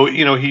 So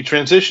he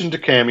transitioned to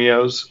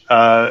cameos.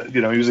 He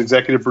was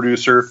executive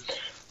producer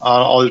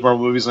on all these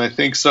Marvel movies, and I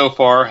think so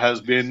far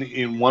has been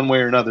in one way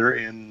or another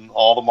in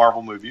all the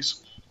Marvel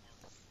movies.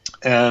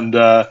 And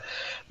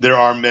there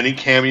are many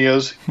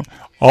cameos.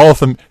 All of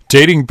them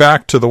dating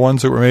back to the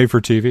ones that were made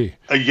for TV.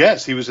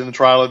 Yes, he was in the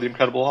trial of the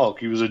Incredible Hulk.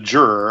 He was a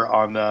juror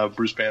on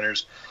Bruce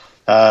Banner's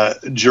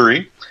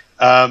jury.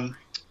 And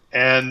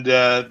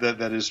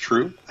that is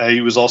true.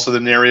 He was also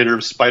the narrator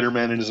of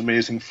Spider-Man and His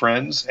Amazing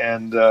Friends,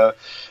 and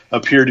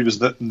appeared. He was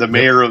the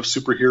mayor of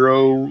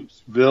Heroville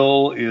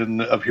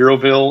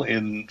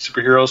in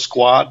Superhero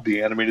Squad,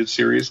 the animated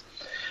series.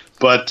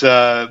 But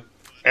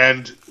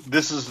and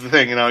this is the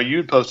thing.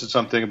 You posted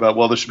something about,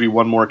 well, there should be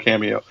one more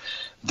cameo.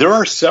 There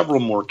are several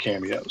more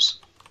cameos,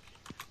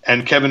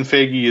 and Kevin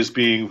Feige is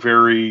being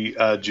very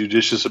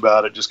judicious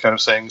about it, just kind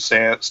of saying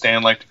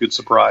Stan liked a good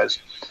surprise.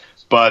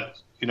 But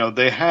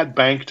they had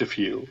banked a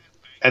few,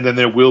 and then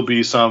there will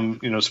be some,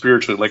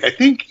 spiritually. Like I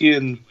think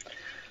in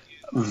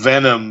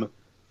Venom,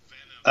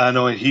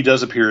 No, he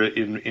does appear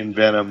in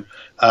Venom.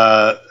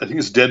 I think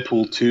it's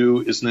Deadpool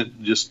 2, isn't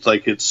it? Just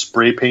like it's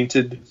spray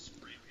painted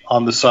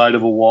on the side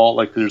of a wall,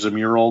 like there's a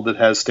mural that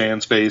has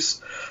Stan's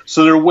face.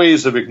 So there are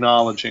ways of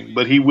acknowledging,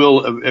 but he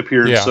will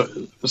appear in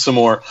some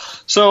more.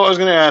 So I was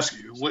going to ask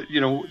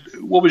you,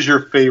 what was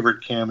your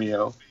favorite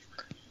cameo?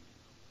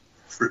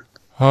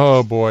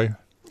 Oh boy,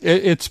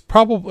 it's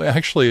probably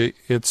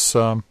it's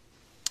probably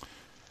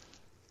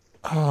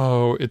is it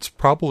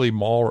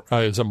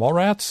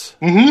Mallrats?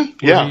 Mm-hmm.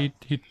 Yeah,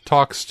 he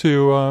talks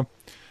to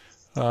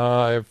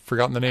I've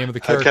forgotten the name of the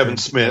character. Kevin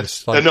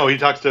Smith. No, he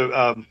talks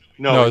to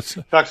he talks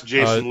to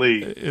Jason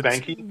Lee.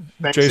 Banksy?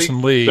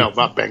 Jason Lee. No,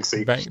 not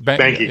Banksy.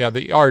 Banky. Yeah,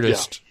 the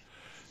artist.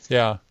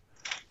 Yeah.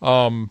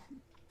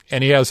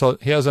 And he has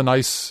a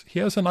nice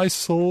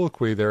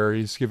soliloquy there.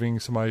 He's giving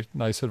some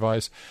nice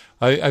advice.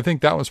 I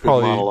think that was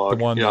probably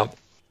the one that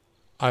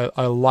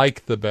I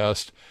like the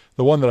best.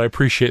 The one that I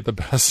appreciate the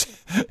best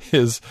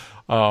is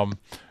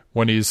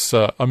when he's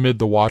amid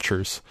the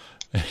Watchers.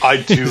 I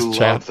do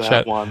love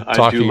that one.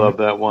 I do love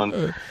that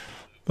one.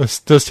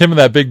 Just him in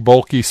that big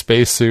bulky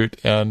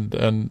spacesuit,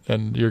 and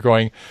you're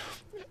going.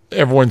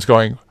 Everyone's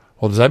going,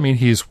 well, does that mean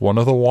he's one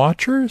of the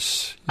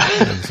Watchers?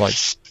 And it's like,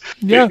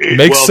 yeah,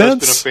 makes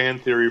sense. That's been a fan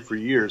theory for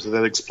years, and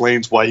that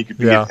explains why he could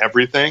be in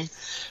everything.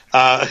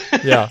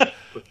 Yeah.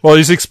 Well,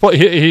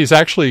 he's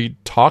actually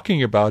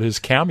talking about his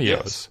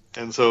cameos. Yes.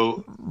 And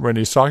so when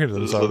he's talking to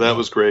them, so that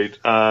was great.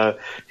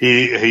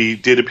 He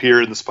did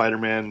appear in the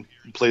Spider-Man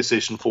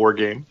PlayStation 4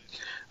 game.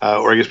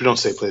 Or I guess we don't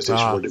say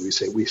PlayStation 4. Did we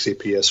say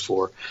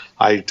PS4?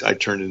 I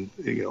turned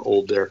in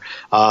old there.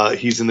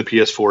 He's in the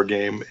PS4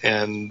 game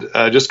and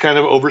just kind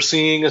of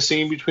overseeing a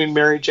scene between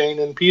Mary Jane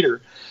and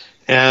Peter.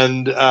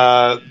 And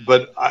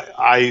but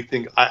I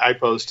think I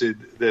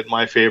posted that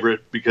my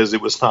favorite, because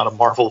it was not a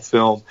Marvel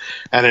film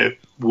and it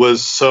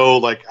was so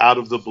like out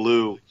of the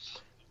blue.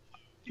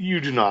 You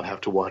do not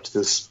have to watch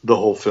the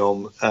whole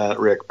film,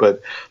 Rick.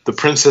 But The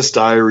Princess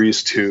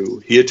Diaries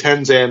 2. He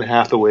attends Anne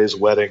Hathaway's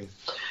wedding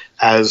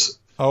as.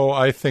 Oh,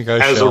 I think I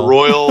as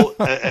shall.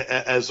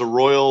 As a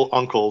royal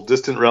uncle,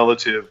 distant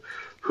relative,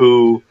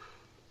 who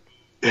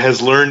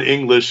has learned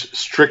English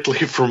strictly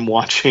from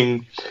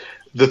watching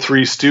The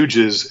Three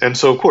Stooges, and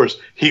so of course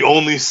he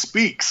only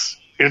speaks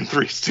in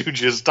Three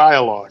Stooges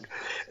dialogue,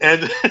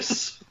 and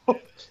that's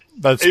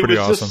pretty awesome. It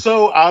was just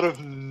so out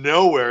of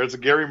nowhere. It's a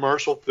Gary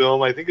Marshall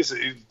film. I think it's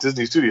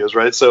Disney Studios,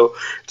 right? So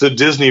it's a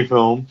Disney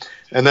film,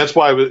 and that's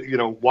why I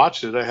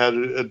watched it. I had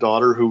a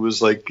daughter who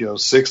was like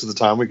 6 at the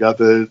time. We got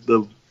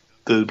the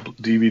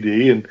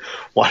DVD and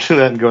watching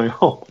that and going,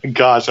 oh my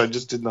gosh, I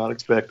just did not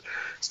expect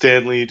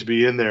Stan Lee to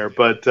be in there.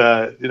 But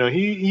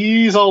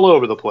he's all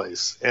over the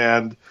place,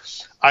 and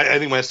I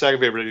think my second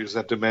favorite, I just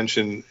have to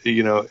mention,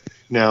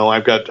 now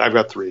I've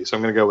got 3, so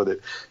I'm going to go with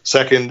it.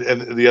 Second,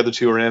 and the other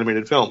 2 are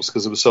animated films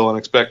because it was so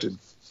unexpected.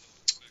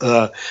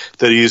 That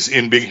he's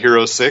in Big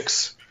Hero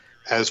 6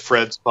 as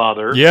Fred's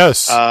father.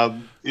 Yes.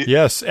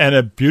 Yes, and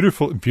a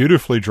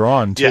beautifully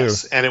drawn too.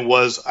 Yes, and it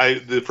was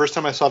the first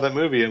time I saw that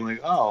movie, I'm like,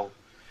 oh.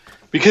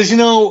 Because,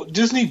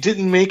 Disney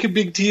didn't make a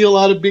big deal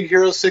out of Big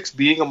Hero 6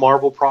 being a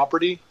Marvel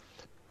property.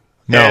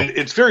 No. And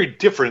it's very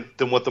different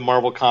than what the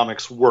Marvel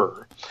comics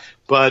were.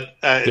 But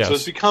so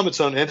it's become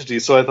its own entity.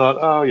 So I thought,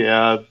 oh,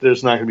 yeah,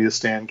 there's not going to be a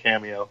Stan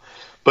cameo.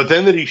 But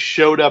then that he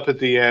showed up at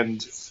the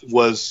end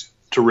was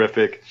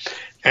terrific.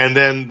 And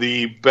then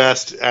the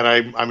best,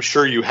 and I'm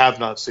sure you have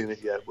not seen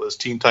it yet, was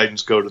Teen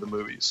Titans Go to the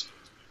Movies,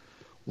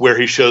 where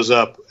he shows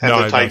up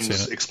and the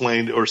Titans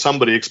explained, or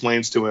somebody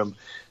explains to him,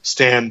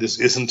 Stan, this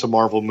isn't a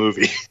Marvel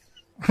movie.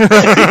 He says,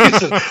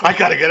 I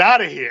got to get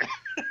out of here.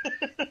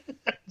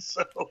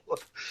 So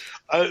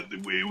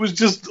it was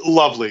just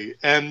lovely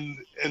and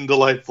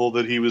delightful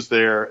that he was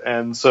there.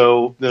 And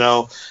so,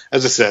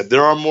 as I said,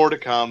 there are more to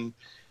come.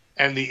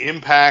 And the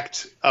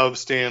impact of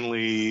Stan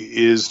Lee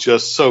is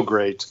just so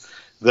great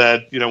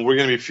that, we're going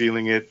to be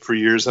feeling it for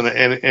years.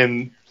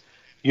 And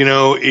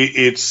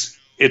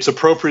it's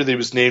appropriate that he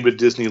was named a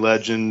Disney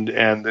legend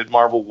and that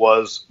Marvel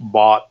was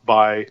bought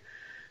by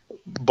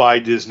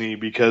Disney,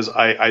 because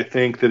I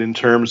think that in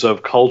terms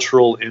of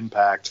cultural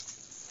impact,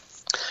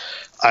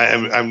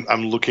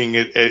 I'm looking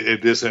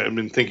at this, and I've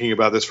been thinking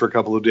about this for a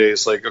couple of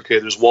days. Like, okay,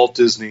 there's Walt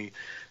Disney,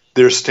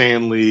 there's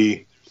Stan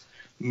Lee,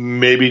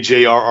 maybe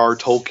J.R.R.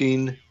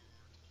 Tolkien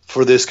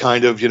for this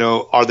kind of,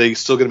 are they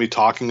still going to be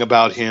talking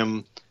about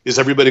him? Is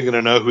everybody going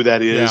to know who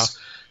that is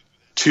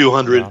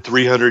 200,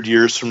 300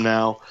 years from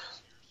now?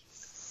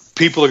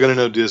 People are going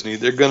to know Disney.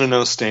 They're going to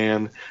know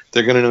Stan.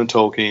 They're going to know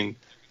Tolkien.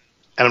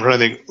 And I'm trying to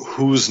think,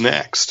 who's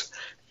next?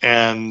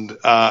 And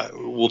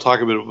we'll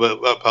talk a bit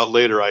about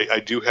later. I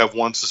do have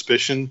one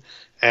suspicion,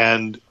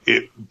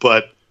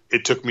 but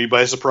it took me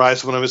by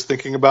surprise when I was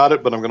thinking about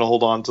it. But I'm going to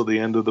hold on till the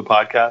end of the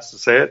podcast to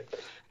say it.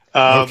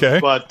 Okay.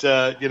 But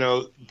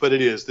but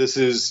it is. This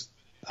is.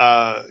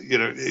 I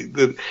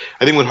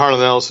think when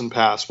Harlan Ellison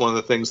passed, one of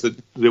the things that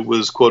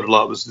was quoted a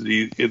lot was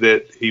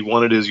that he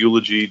wanted his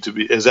eulogy to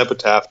be, his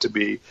epitaph to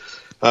be,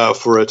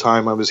 for a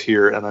time I was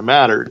here and I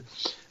mattered.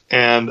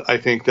 And I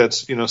think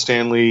that's,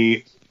 Stan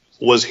Lee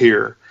was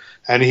here.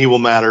 and he will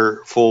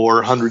matter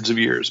for hundreds of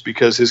years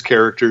because his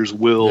characters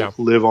will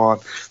live on.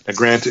 Now,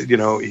 granted,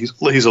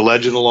 he's a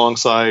legend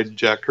alongside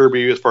Jack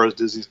Kirby as far as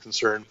Disney's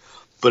concerned,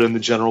 but in the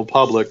general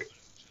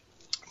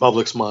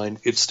public's mind,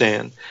 it's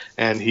Stan,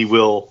 and he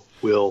will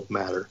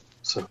matter.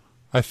 So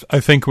I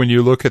think when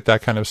you look at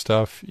that kind of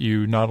stuff,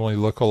 you not only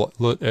look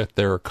at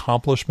their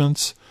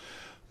accomplishments,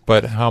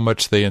 but how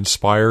much they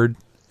inspired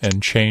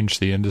and changed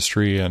the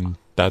industry, and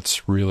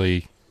that's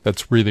really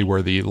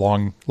where the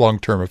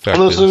long-term effect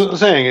is. What I'm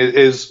saying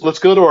is let's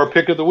go to our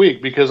pick of the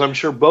week, because I'm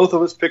sure both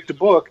of us picked a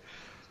book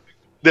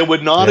that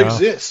would not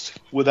exist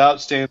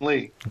without Stan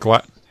Lee.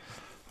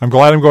 I'm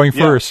glad I'm going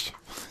first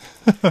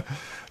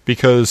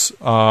because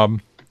I've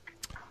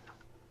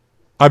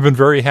been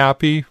very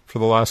happy for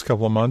the last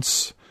couple of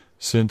months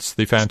since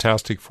the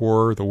Fantastic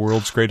Four, the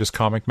world's greatest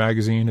comic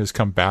magazine, has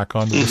come back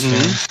onto the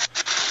scene.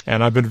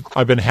 And I've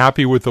been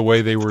happy with the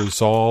way they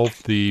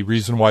resolved the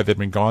reason why they'd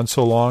been gone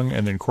so long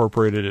and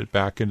incorporated it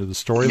back into the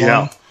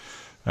storyline,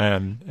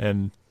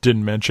 and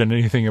didn't mention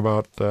anything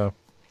about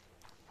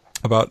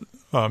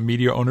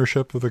media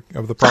ownership of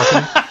the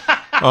property.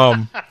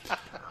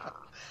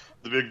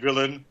 The big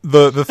villain.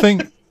 The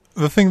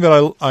thing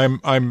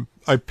that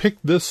I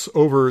picked this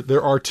over.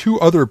 There are two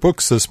other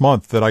books this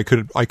month that I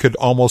could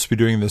almost be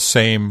doing the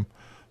same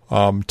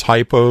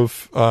type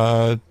of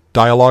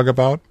dialogue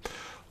about.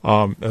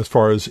 As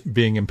far as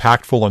being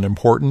impactful and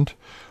important,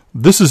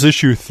 this is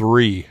issue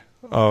 3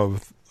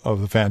 of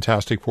the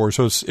Fantastic Four.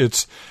 So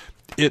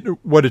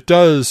what it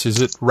does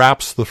is it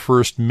wraps the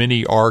first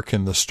mini arc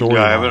in the story.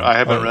 Yeah, I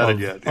haven't read it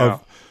yet. Yeah.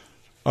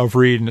 Of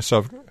reading and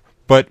stuff.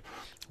 But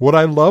what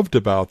I loved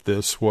about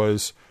this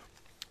was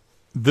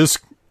this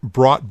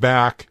brought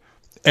back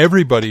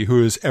everybody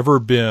who has ever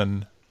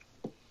been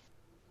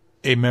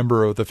a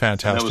member of the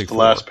Fantastic Four. That was the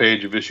last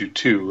page of issue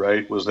 2,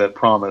 right? Was that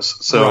promise?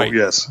 So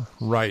yes,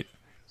 right.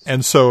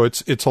 And so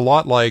it's a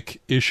lot like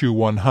issue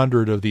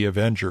 100 of the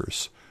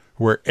Avengers,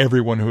 where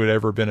everyone who had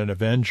ever been an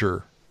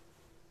Avenger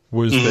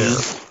was there.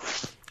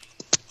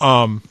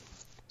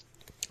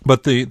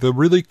 But the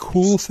really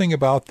cool thing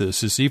about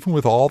this is, even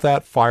with all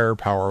that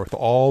firepower, with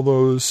all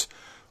those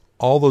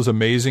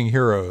amazing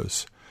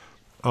heroes,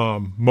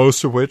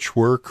 most of which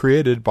were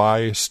created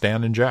by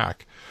Stan and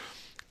Jack,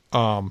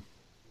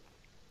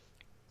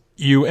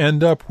 you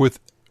end up with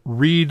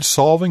Reed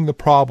solving the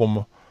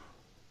problem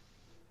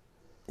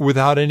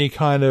without any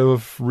kind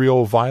of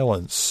real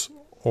violence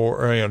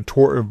or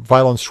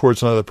violence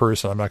towards another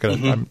person. I'm not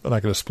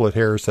going to split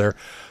hairs there,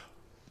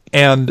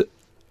 and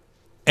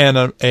in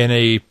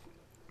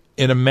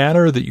a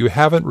manner that you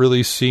haven't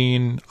really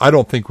seen. I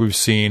don't think we've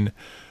seen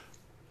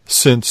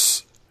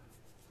since,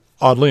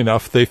 oddly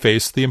enough, they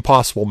faced the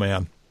Impossible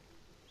Man.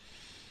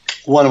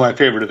 One of my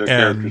favorite of their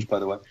characters, by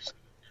the way.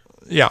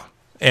 Yeah,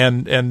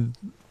 and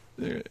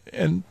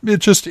it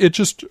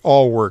just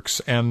all works,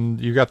 and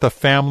you got the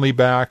family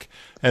back,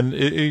 and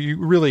you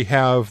really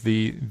have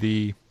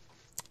the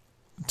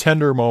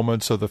tender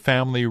moments of the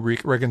family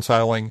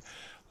reconciling,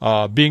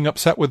 being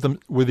upset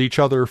with each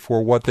other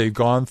for what they've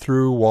gone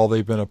through while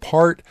they've been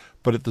apart,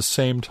 but at the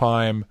same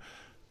time,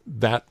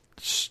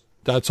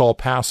 that's all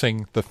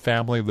passing. The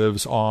family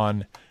lives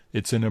on.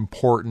 It's an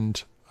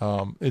important.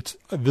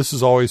 This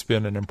has always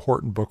been an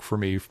important book for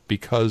me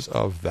because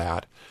of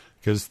that.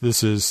 Because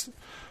this is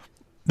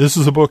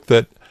a book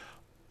that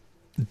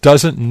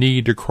doesn't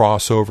need to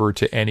cross over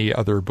to any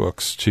other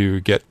books to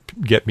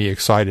get me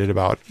excited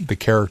about the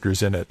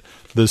characters in it.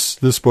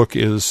 This book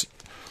is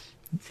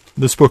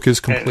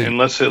complete. And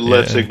let's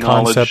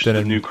acknowledge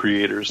the new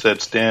creators.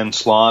 That's Dan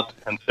Slott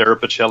and Sarah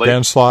Pichelli.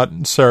 Dan Slott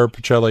and Sarah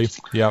Pichelli.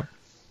 Yep.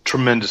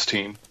 Tremendous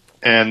team.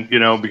 And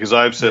because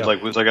I've said,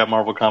 once I got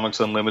Marvel Comics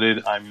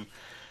Unlimited, I'm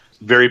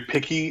very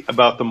picky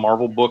about the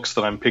Marvel books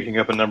that I'm picking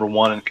up at number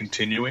 1 and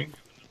continuing.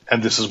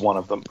 And this is one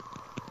of them.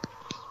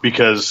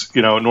 Because,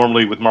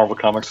 normally with Marvel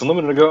Comics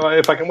Unlimited, I go,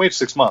 if I can wait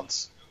 6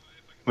 months.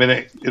 I mean,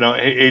 I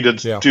hate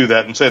to do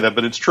that and say that,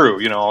 but it's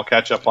true. I'll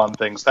catch up on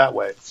things that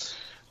way.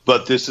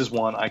 But this is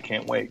one I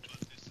can't wait.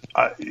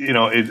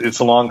 It's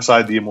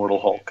alongside the Immortal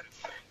Hulk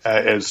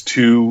as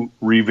two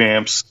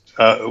revamps,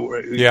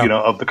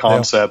 of the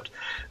concept,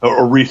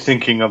 or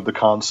rethinking of the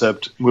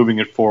concept, moving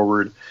it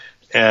forward,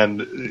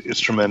 and it's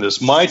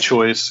tremendous. My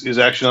choice is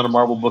actually not a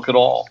Marvel book at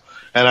all.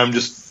 And I'm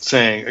just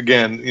saying,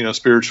 again,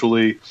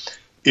 spiritually,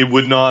 it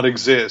would not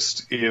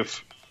exist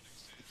if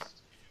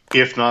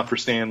not for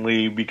Stan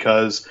Lee,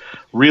 because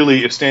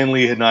really, if Stan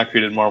Lee had not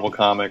created Marvel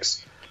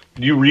Comics,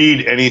 you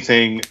read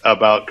anything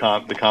about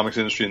the comics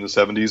industry in the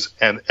 70s,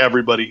 and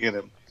everybody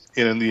in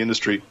the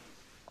industry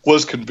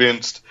was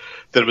convinced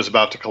that it was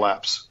about to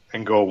collapse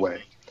and go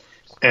away.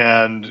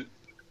 And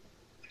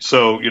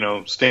so,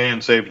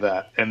 Stan saved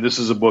that. And this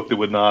is a book that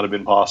would not have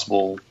been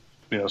possible,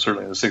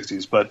 certainly in the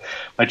 60s. But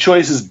my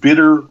choice is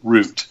Bitter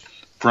Root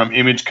from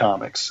Image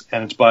Comics.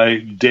 And it's by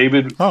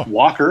David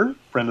Walker,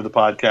 friend of the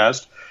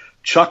podcast,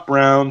 Chuck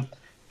Brown,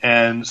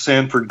 and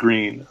Sanford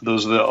Green.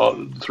 Those are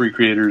the 3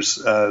 creators,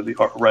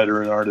 the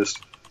writer and artist.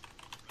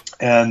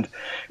 And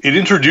it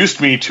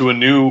introduced me to a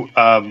new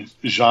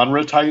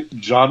genre type.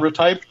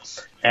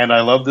 and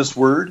I love this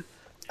word,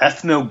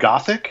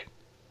 ethnogothic,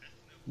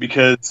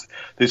 because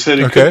they said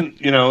it couldn't,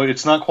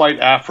 it's not quite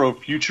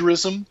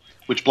Afrofuturism,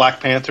 which Black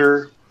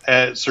Panther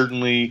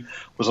certainly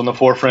was on the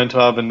forefront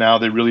of, and now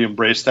they really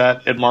embrace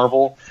that at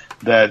Marvel.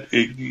 That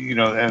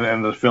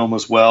and the film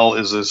as well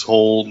is this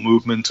whole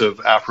movement of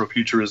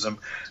Afrofuturism.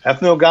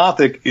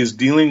 Ethnogothic is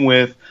dealing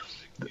with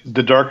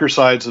the darker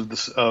sides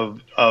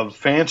of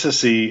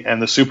fantasy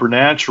and the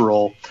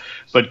supernatural,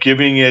 but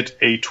giving it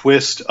a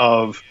twist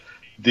of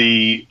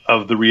the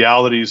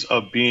realities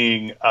of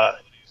being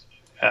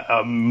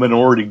a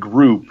minority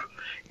group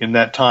in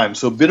that time.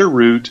 So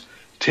Bitterroot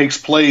takes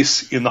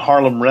place in the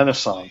Harlem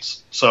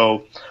Renaissance.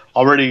 So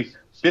already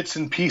bits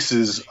and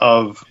pieces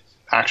of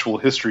actual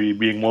history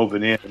being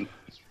woven in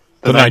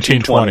the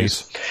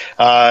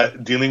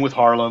 1920s. Dealing with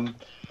Harlem,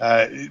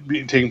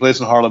 taking place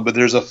in Harlem. But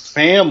there's a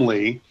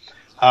family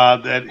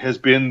that has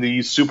been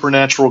the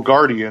supernatural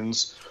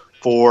guardians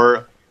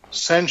for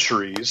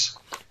centuries,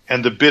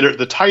 and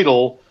the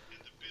title,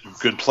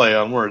 good play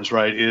on words,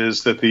 right,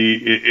 is that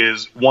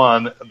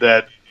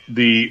that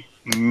the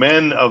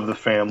men of the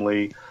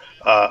family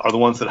are the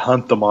ones that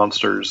hunt the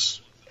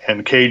monsters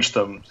and cage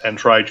them and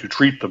try to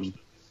treat them.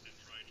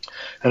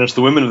 And it's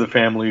the women of the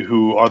family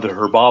who are the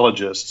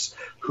herbologists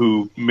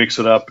who mix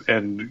it up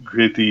and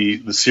create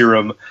the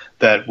serum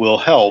that will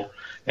help.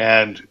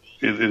 And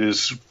it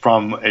is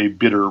from a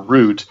bitter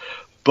root.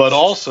 But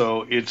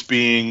also it's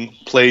being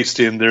placed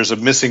in, there's a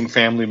missing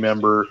family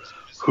member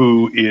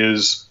who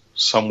is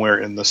somewhere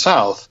in the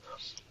South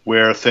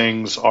where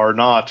things are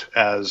not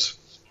as,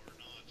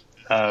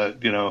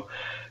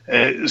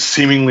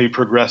 seemingly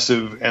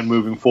progressive and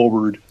moving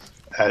forward,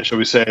 shall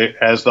we say,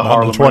 as the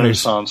Harlem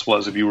Renaissance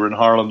was. If you were in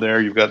Harlem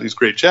there, you've got these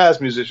great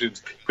jazz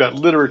musicians, you've got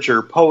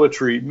literature,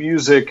 poetry,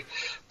 music,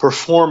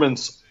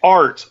 performance,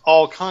 art,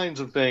 all kinds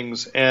of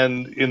things.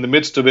 And in the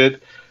midst of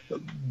it,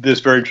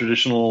 this very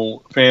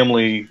traditional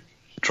family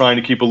trying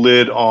to keep a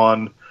lid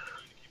on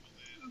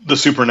the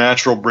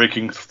supernatural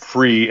breaking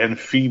free and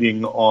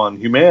feeding on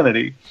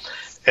humanity.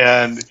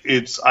 And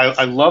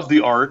I love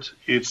the art.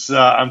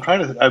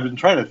 I've been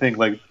trying to think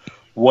like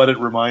what it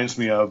reminds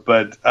me of,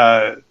 but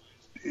why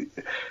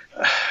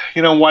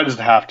does it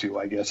have to?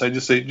 I guess I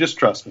just say, just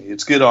trust me.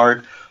 It's good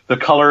art. The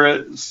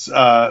colorist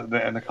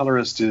and the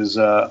colorist is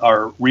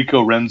are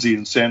Rico Renzi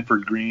and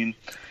Sanford Green.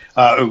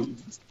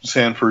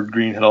 Sanford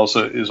Green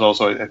is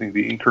also I think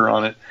the inker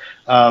on it.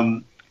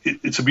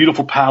 It's a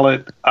beautiful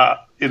palette.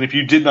 And if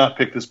you did not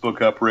pick this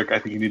book up, Rick, I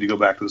think you need to go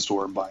back to the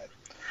store and buy it,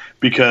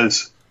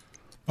 because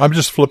I'm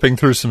just flipping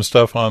through some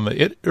stuff on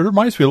it. It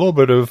reminds me a little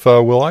bit of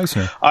Will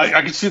Eisner.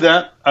 I could see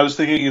that. I was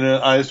thinking,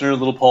 Eisner, a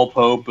little Paul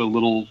Pope, a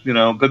little,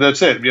 but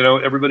that's it.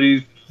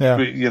 Everybody,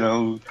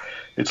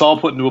 it's all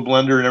put into a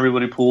blender and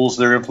everybody pulls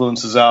their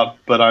influences out.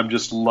 But I'm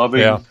just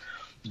loving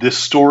this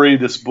story,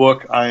 this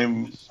book.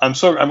 I'm going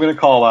to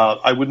call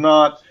out. I would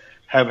not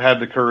have had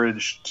the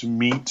courage to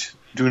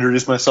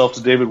introduce myself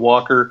to David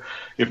Walker,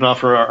 if not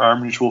for our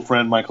mutual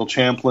friend, Michael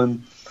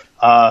Champlin.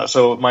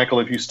 So Michael,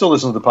 if you still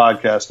listen to the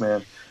podcast,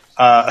 man,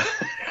 I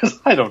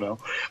don't know.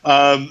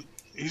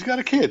 He's got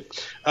a kid,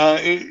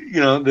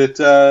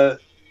 that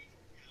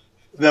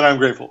I'm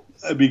grateful,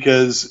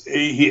 because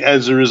he,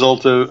 as a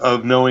result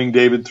of knowing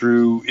David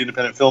through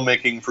independent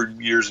filmmaking for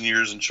years and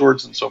years and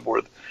shorts and so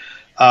forth.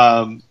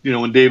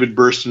 When David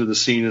burst into the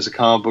scene as a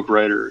comic book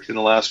writer in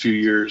the last few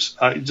years,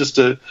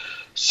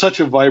 such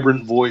a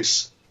vibrant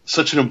voice,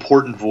 such an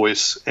important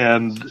voice,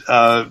 and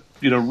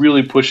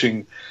really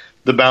pushing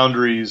the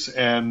boundaries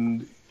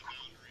and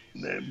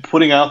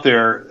putting out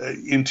there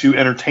into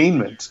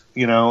entertainment,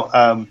 things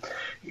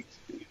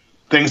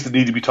that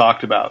need to be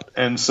talked about.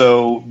 And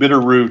so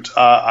Bitterroot,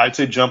 I'd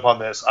say jump on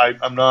this.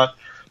 I'm not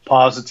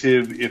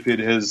positive if it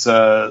has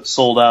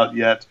sold out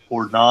yet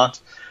or not,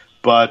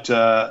 but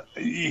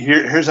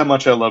here's how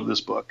much I love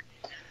this book.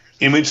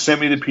 Image sent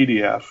me the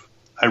PDF.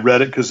 I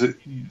read it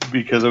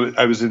because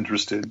I was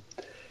interested.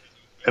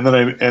 And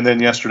then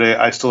yesterday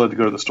I still had to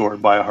go to the store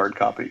and buy a hard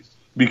copy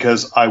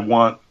because I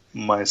want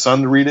my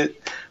son to read it.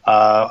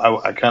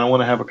 I kind of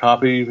want to have a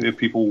copy if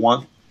people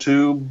want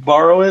to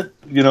borrow it,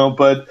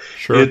 but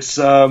sure. It's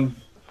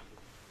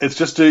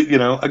just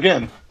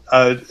a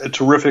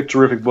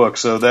terrific book.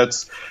 So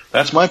that's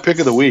my pick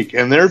of the week.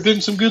 And there have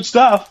been some good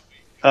stuff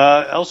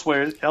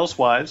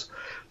elsewise,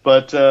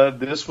 but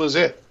this was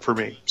it for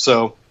me.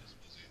 So,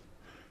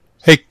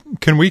 hey,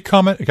 can I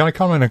comment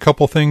on a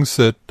couple things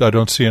that I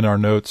don't see in our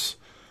notes?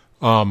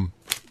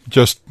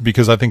 Just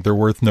because I think they're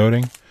worth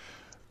noting.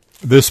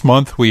 This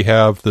month we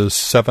have the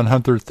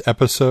 700th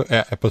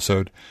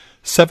episode,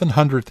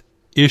 700th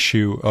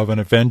issue of an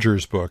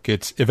Avengers book.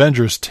 It's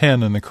Avengers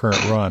 10 in the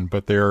current run,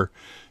 but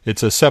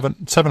it's a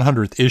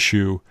 700th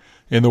issue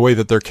in the way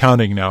that they're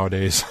counting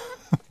nowadays.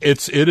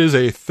 It is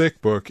a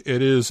thick book.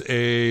 It is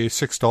a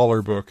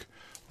 $6 book.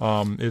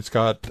 It's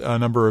got a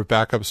number of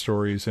backup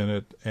stories in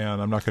it,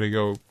 and I'm not going to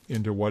go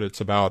into what it's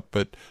about,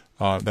 but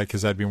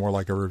because that'd be more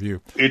like a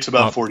review. It's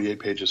about 48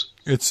 pages.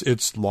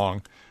 It's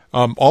long.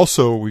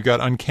 Also, we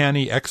got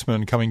Uncanny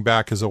X-Men coming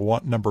back as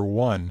number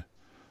 1.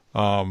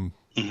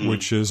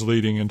 which is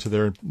leading into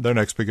their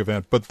next big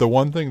event. But the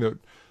one thing that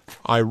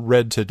I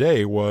read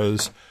today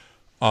was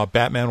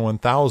Batman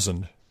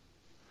 1000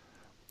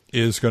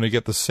 is going to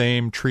get the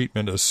same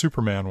treatment as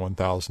Superman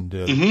 1000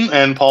 did. Mm-hmm.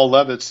 And Paul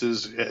Levitz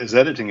is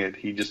editing it.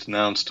 He just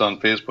announced on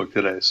Facebook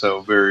today.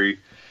 So very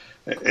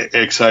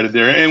excited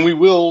there. And we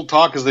will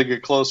talk as they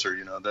get closer.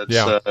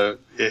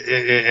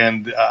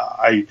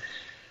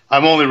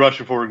 I'm only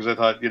rushing forward because I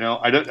thought,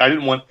 I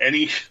didn't want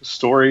any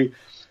story.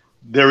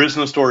 There is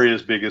no story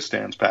as big as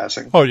Stan's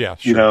passing. Oh yeah,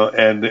 sure.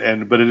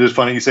 But it is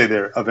funny you say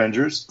there,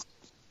 Avengers,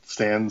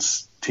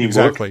 Stan's team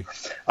exactly.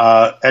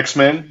 book.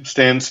 X-Men,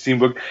 Stan's team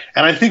book.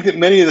 And I think that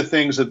many of the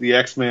things that the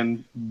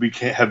X-Men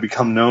have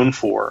become known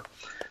for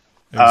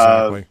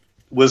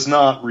was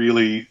not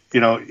really,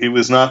 it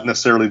was not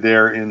necessarily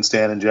there in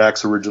Stan and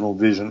Jack's original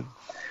vision.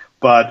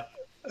 But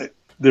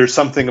there's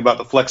something about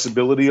the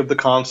flexibility of the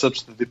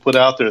concepts that they put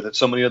out there that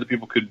so many other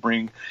people could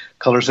bring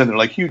colors in there.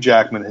 Like Hugh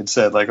Jackman had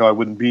said, like, I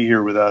wouldn't be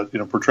here without,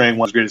 portraying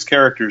one of his greatest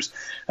characters.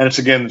 And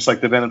it's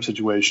like the Venom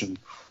situation.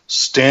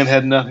 Stan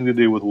had nothing to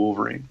do with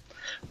Wolverine.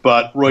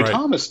 But Roy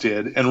Thomas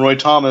did. And Roy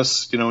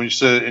Thomas, when you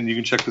said, and you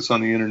can check this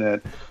on the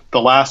internet,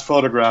 the last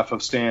photograph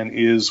of Stan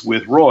is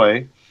with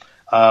Roy.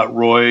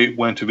 Roy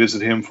went to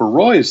visit him for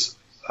Roy's,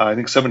 I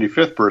think,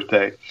 75th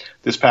birthday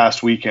this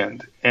past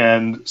weekend.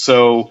 And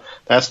so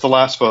that's the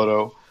last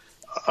photo.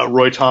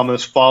 Roy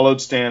Thomas followed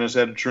Stan as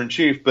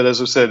editor-in-chief. But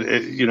as I said,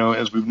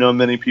 as we've known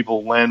many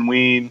people, Len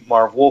Wein,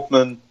 Marv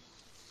Wolfman,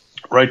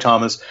 Roy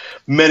Thomas,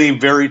 many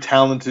very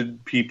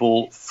talented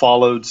people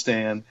followed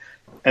Stan,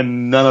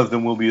 and none of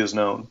them will be as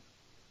known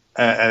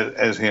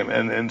as him,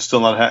 and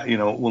still not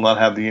will not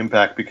have the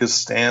impact because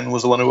Stan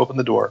was the one who opened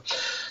the door.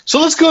 So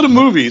let's go to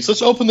movies.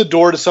 Let's open the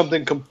door to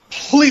something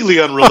completely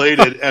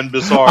unrelated and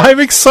bizarre. I'm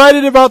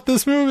excited about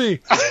this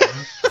movie.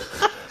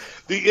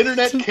 The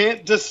internet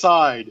can't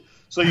decide.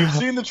 So you've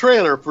seen the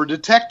trailer for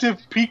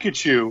Detective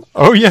Pikachu.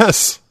 Oh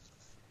yes,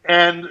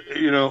 and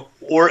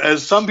or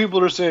as some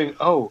people are saying,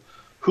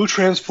 who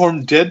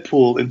transformed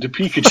Deadpool into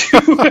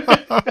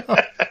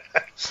Pikachu?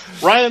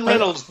 Ryan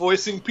Reynolds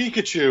voicing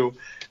Pikachu.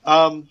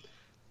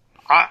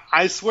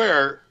 I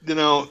swear, and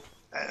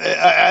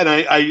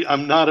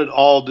I'm not at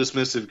all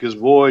dismissive because,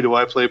 boy, do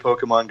I play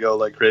Pokemon Go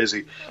like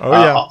crazy. Oh,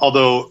 yeah.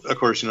 Although, of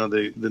course,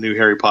 the new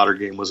Harry Potter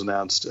game was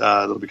announced.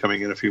 That'll be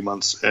coming in a few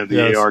months, and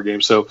the AR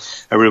game. So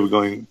everybody was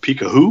going,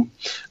 Pika who?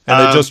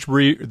 And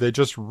they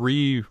just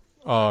released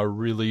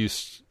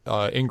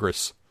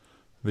Ingress,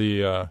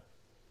 the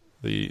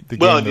game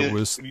that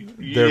was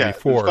there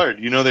before.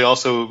 They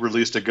also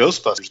released a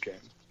Ghostbusters game.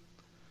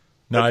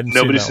 No, I didn't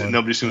see that one.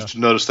 Nobody seems to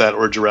notice that,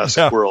 or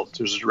Jurassic World.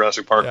 There's a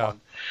Jurassic Park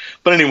one.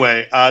 But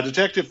anyway,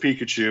 Detective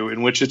Pikachu,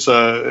 in which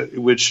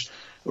which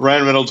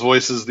Ryan Reynolds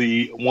voices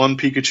the one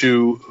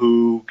Pikachu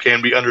who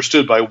can be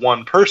understood by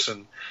one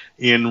person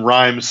in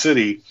Rhyme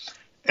City,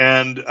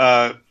 and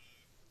on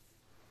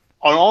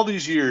all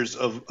these years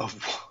of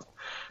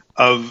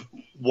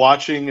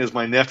watching as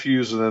my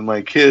nephews and then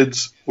my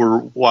kids were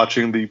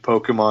watching the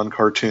Pokemon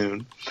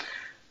cartoon,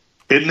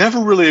 it never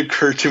really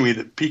occurred to me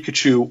that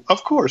Pikachu,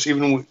 of course,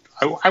 even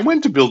I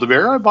went to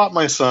Build-A-Bear, I bought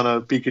my son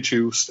a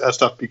Pikachu, a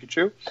stuffed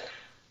Pikachu,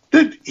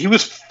 that he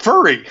was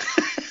furry.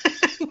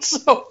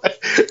 So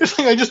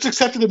I just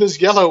accepted him as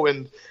yellow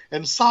and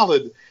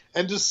solid.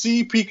 And to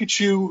see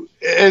Pikachu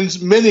and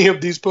many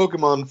of these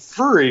Pokemon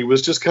furry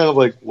was just kind of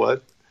like,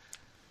 what?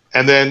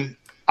 And then,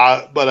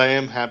 but I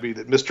am happy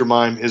that Mr.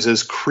 Mime is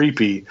as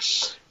creepy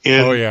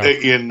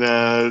in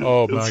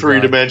 3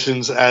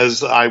 dimensions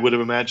as I would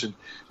have imagined.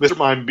 Mr.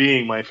 Mime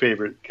being my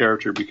favorite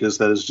character because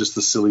that is just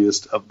the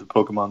silliest of the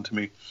Pokemon to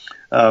me.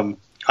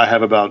 I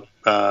have about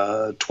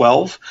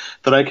 12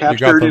 that I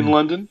captured in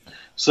London.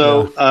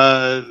 So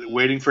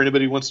waiting for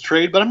anybody who wants to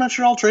trade, but I'm not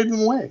sure I'll trade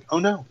them away. Oh,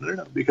 no,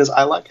 because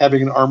I like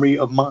having an army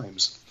of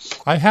mimes.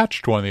 I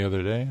hatched one the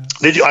other day.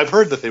 Did you? I've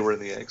heard that they were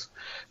in the eggs.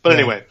 But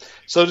anyway,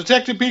 so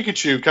Detective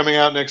Pikachu coming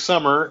out next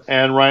summer,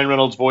 and Ryan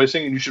Reynolds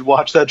voicing, and you should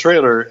watch that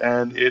trailer,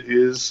 and it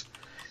is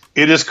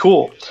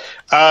cool.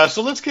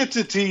 So let's get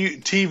to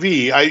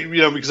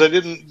TV. Because I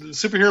didn't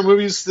superhero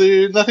movies,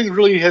 nothing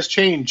really has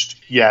changed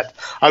yet.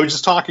 I was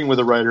just talking with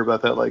a writer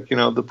about that. Like,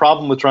 the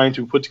problem with trying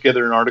to put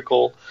together an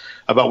article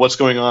about what's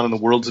going on in the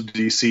worlds of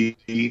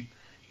DC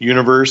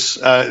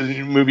universe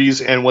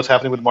movies and what's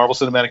happening with the Marvel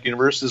Cinematic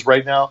Universe is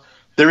right now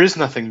there is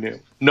nothing new.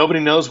 Nobody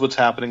knows what's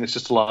happening. It's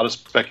just a lot of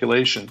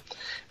speculation.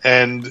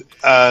 And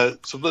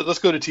so let's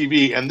go to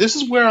TV. And this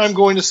is where I'm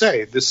going to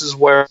say, this is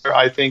where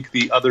I think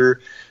the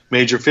other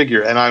major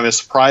figure, and I'm as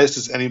surprised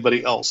as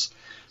anybody else,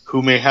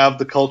 who may have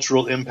the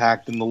cultural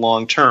impact in the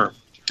long term.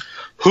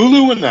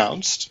 Hulu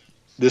announced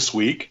this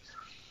week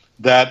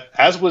that,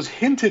 as was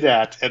hinted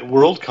at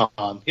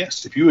Worldcon,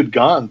 yes, if you had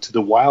gone to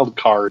the Wild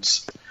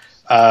Cards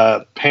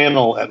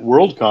panel at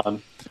Worldcon,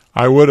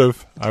 I would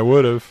have.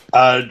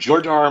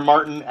 George R.R.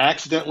 Martin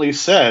accidentally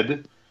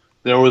said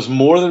there was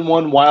more than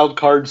one Wild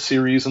Card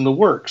series in the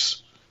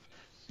works,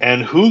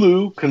 and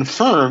Hulu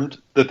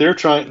confirmed that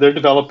they're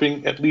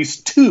developing at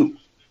least 2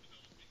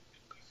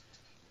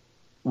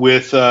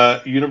 with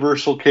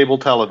Universal Cable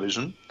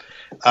Television,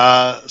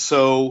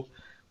 So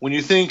when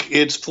you think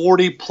it's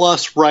 40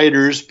 plus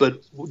writers,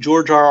 but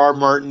George R.R.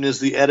 Martin is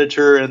the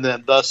editor and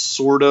then thus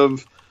sort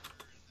of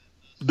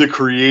the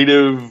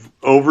creative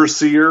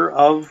overseer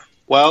of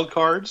Wild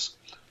Cards,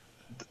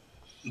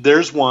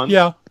 there's one.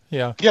 Yeah.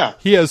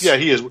 He is.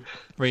 I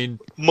mean,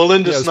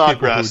 Melinda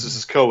Snodgrass is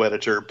his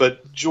co-editor,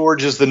 but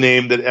George is the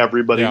name that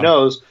everybody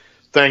knows,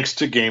 thanks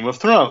to Game of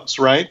Thrones,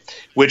 right?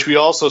 Which we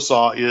also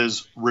saw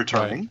is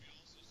returning.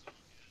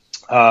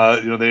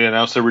 Right. They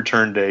announced their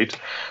return date.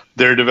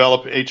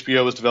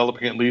 HBO is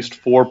developing at least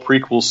 4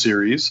 prequel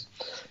series,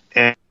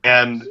 at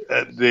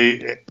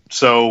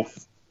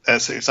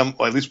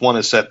least one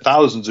is set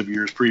thousands of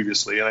years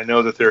previously. And I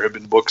know that there have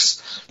been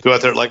books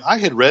out there. Like I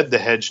had read The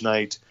Hedge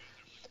Knight,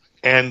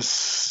 and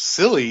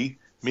silly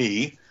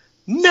me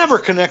never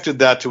connected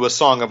that to A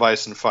Song of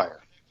Ice and Fire.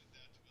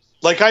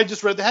 Like I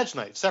just read The Hedge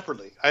Knight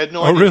separately. I had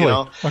no idea.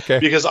 Really? Okay.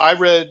 Because I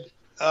read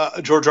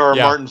George R. R.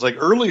 Martin's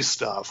early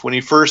stuff when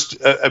he first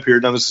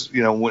appeared. And I was,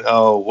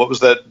 what was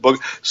that book?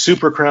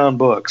 Super Crown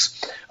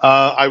Books.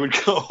 I would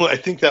go. I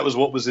think that was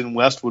what was in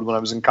Westwood when I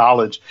was in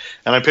college,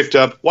 and I picked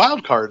up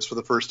Wild Cards for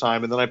the first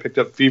time, and then I picked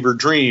up Fever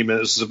Dream, and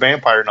this is a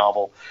vampire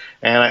novel.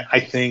 And I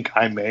think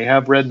I may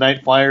have read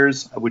Night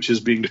Flyers, which is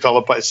being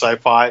developed by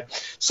Sci-Fi.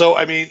 So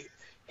I mean,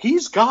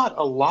 he's got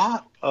a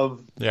lot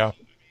of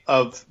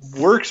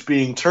works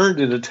being turned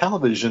into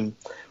television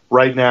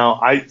right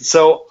now.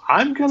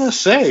 I'm gonna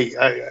say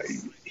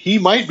he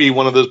might be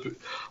one of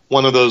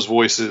those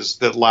voices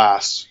that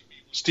lasts.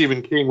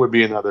 Stephen King would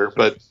be another,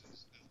 but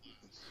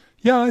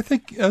I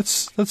think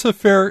that's a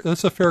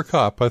fair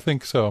cop. I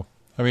think so.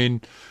 I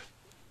mean,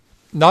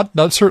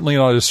 not certainly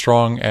not as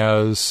strong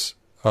as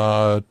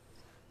Lord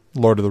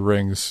of the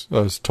Rings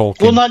as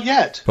Tolkien. Well, not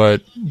yet,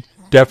 but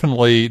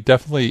definitely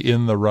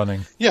in the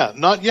running. Yeah,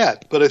 not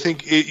yet, but I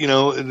think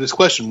this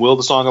question: will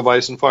The Song of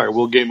Ice and Fire,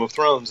 will Game of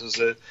Thrones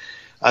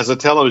as a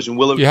television,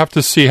 will it? You have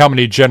to see how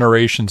many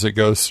generations it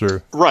goes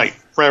through. Right.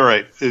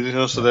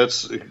 So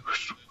that's.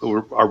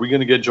 Are we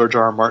going to get George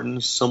R. R.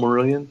 Martin's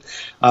Silmarillion?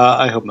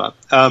 I hope not.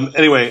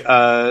 Anyway,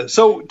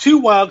 so 2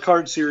 Wild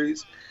Card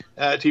series,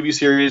 TV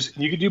series.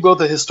 You could do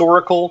both a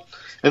historical,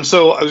 and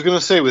so I was going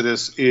to say with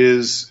this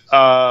is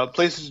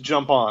places to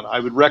jump on. I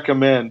would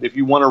recommend if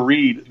you want to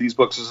read these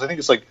books. I think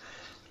it's like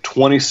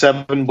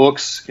 27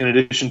 books in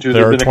addition to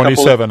there are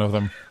 27 of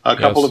them. A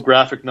couple of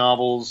graphic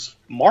novels.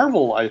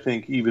 Marvel, I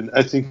think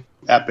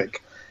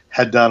Epic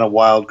had done a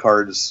Wild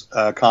Cards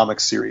comic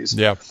series.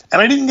 Yeah.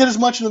 And I didn't get as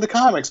much into the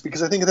comics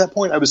because I think at that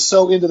point I was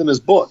so into them as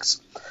books.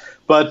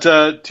 But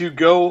to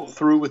go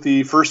through with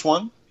the first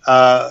one,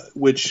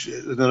 which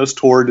notice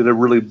Tor did a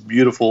really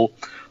beautiful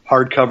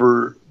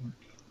hardcover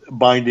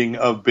binding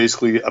of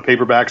basically a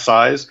paperback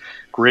size.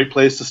 Great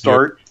place to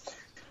start.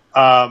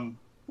 Yep.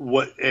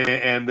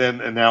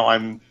 And now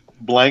I'm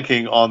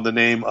blanking on the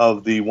name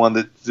of the one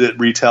that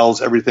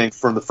retells everything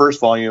from the first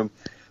volume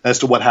as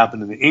to what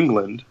happened in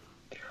England,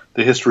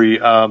 the history.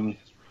 Doggone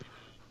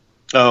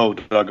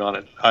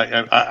it!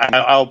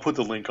 I'll put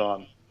the link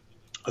on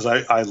because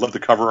I love the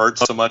cover art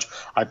so much.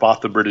 I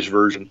bought the British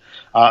version,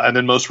 and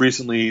then most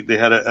recently they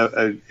had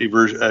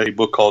a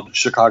book called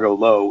Chicago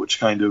Low, which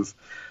kind of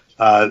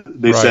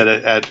they said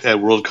at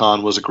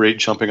Worldcon was a great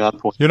jumping on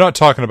point. You're not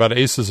talking about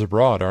Aces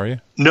Abroad, are you?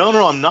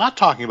 No, I'm not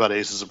talking about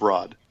Aces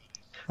Abroad.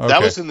 Okay.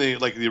 That was in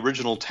the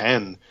original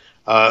 10.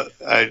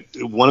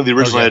 One of the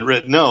original I had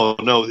read. No,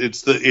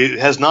 it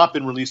has not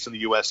been released in the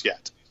U.S.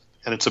 yet,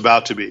 and it's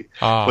about to be.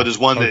 But there's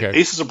one that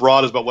Aces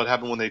Abroad is about what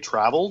happened when they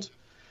traveled,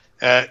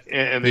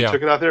 and they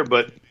took it out there.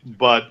 But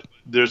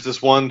there's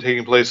this one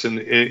taking place in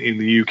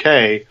the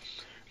U.K.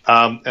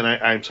 And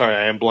I'm sorry,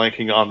 I am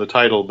blanking on the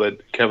title,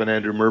 but Kevin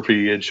Andrew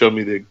Murphy had showed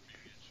me the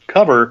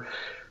cover,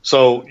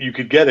 so you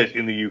could get it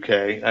in the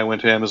UK. I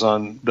went to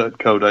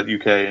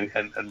Amazon.co.uk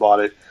and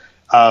bought it.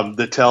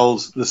 That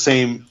tells the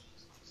same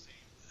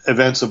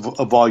events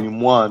of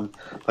Volume 1,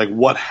 like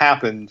what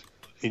happened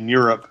in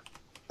Europe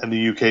and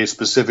the UK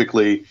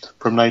specifically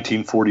from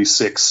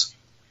 1946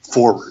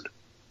 forward.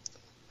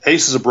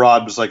 Aces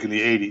Abroad was like in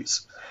the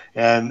 80s.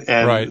 And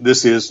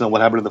this is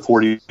what happened in the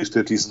 40s,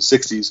 50s, and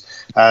 60s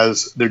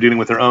as they're dealing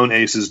with their own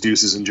aces,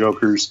 deuces, and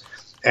jokers,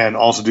 and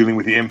also dealing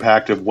with the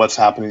impact of what's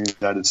happening in the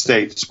United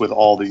States with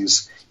all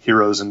these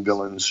heroes and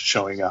villains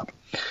showing up.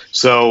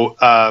 So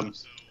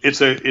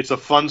it's a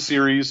fun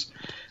series.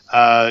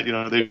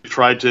 They've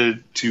tried to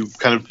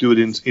kind of do it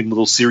in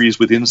little series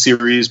within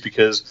series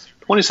because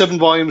 27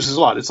 volumes is a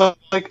lot. It's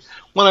like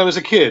when I was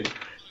a kid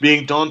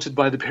being daunted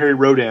by the Perry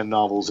Rodan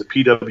novels at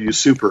PW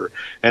Super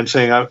and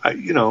saying,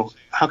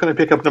 how can I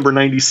pick up number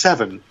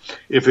 97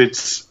 if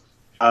it's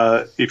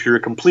if you're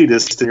a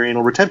completist and you're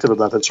anal retentive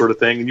about that sort of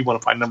thing and you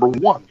want to find number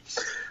 1.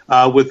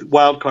 With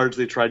Wild Cards,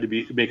 they tried to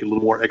make it a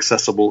little more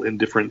accessible in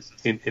different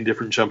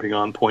jumping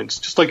on points,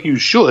 just like you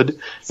should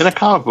in a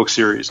comic book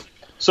series.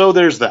 So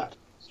there's that.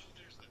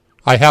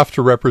 I have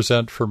to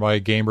represent for my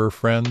gamer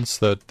friends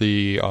that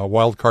the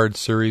Wild Card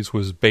series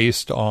was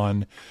based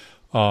on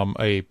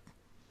a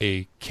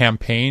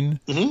campaign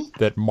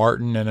that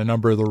Martin and a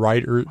number of the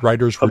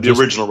writers were the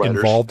original writers.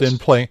 Involved in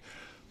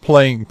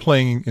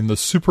playing in the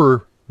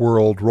Super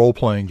World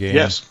role-playing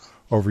game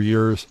over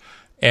years.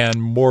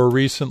 And more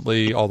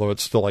recently, although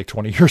it's still like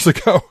 20 years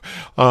ago,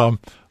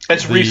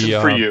 it's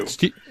recent for you.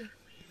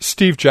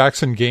 Steve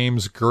Jackson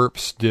Games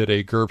GURPS did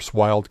a GURPS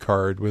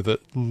wildcard with at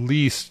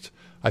least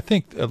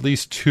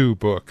 2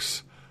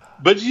 books.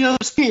 But,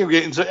 speaking of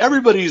games, so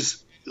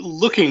everybody's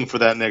looking for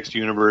that next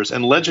universe,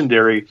 and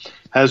Legendary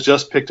has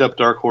just picked up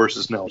Dark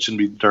Horses. No, it shouldn't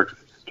be Dark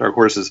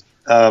Horses.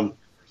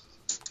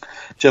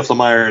 Jeff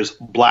Lemire's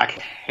Black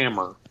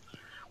Hammer,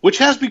 which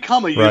has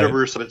become a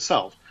universe of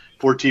itself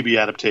for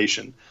TV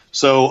adaptation.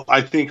 So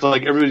I think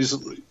like everybody's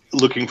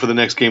looking for the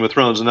next Game of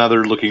Thrones, and now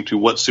they're looking to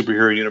what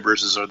superhero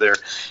universes are there.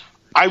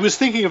 I was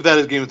thinking of that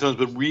as Game of Thrones,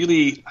 but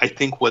really I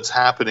think what's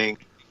happening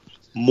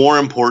more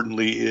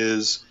importantly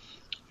is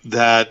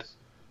that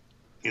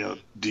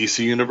DC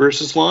Universe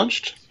is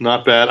launched.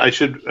 Not bad. I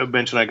should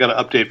mention I got an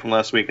update from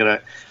last week, and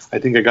I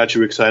think I got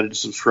you excited to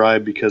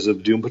subscribe because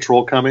of Doom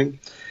Patrol coming.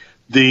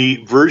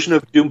 The version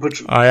of Doom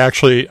Patrol... I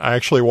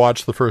actually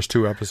watched the first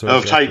 2 episodes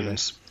of yesterday.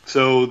 Titans.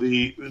 So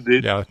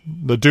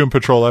the Doom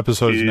Patrol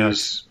episode is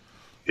next.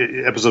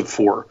 Episode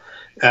 4.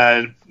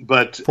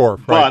 But 4,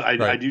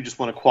 right. I do just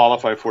want to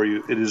qualify for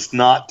you. It is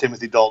not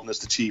Timothy Dalton as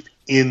the Chief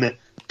in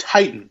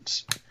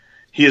Titans.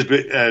 He has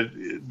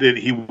been that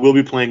he will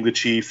be playing the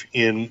Chief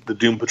in the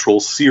Doom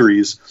Patrol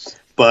series,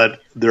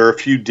 but there are a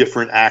few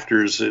different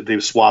actors that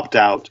they've swapped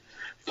out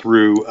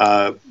through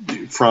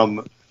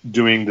from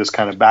doing this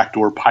kind of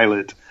backdoor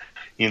pilot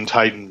in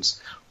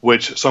Titans.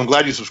 So I'm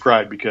glad you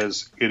subscribed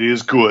because it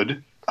is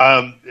good.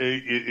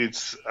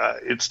 It's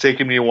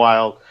taken me a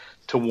while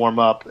to warm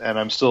up, and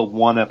I'm still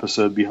 1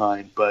 episode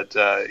behind, but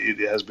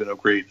it has been a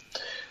great.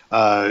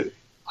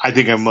 I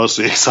think I'm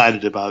mostly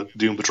excited about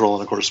Doom Patrol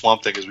and, of course,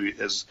 Swamp Thing,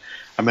 as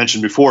I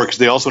mentioned before, because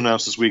they also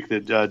announced this week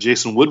that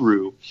Jason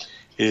Woodrue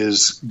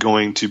is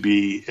going to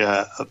be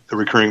a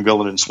recurring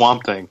villain in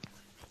Swamp Thing.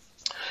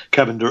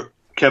 Kevin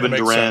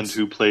Durand,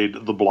 who played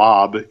the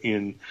Blob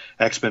in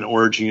X-Men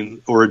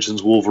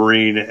Origins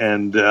Wolverine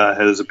and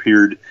has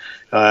appeared,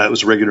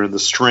 was a regular in The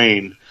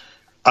Strain.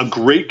 A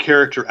great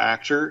character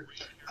actor,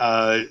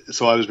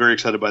 so I was very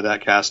excited by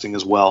that casting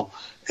as well.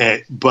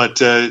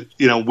 But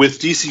with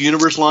DC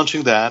Universe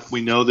launching that,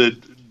 we know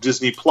that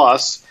Disney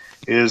Plus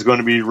is going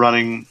to be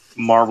running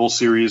Marvel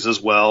series as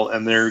well,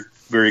 and they're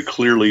very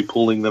clearly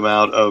pulling them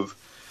out of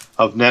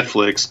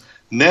Netflix.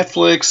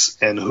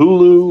 Netflix and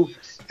Hulu,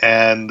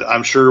 and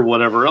I'm sure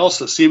whatever else,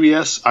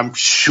 CBS, I'm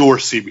sure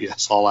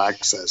CBS All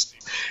Access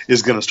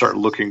is going to start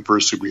looking for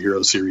a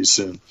superhero series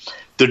soon.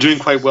 They're doing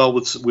quite well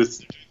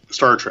with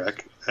Star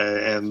Trek,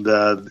 and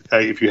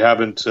if you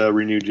haven't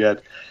renewed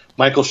yet,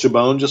 Michael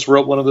Chabon just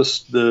wrote one of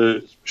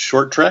the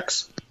short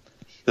treks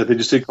that they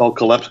just did called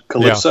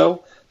Calypso. Yeah.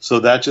 So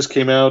that just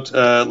came out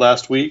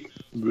last week.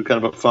 It was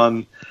kind of a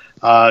fun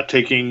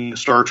taking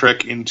Star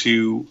Trek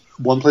into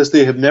one place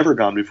they have never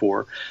gone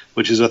before,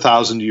 which is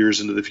 1,000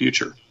 years into the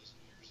future.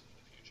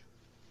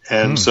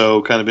 And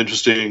so kind of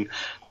interesting.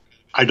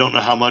 I don't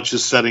know how much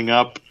is setting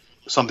up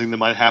something that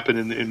might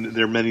happen in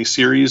their mini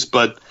series,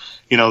 but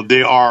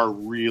they are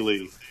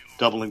really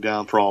doubling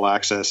down for All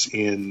Access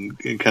in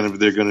kind of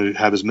they're going to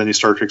have as many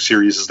Star Trek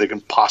series as they can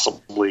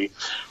possibly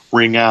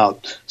ring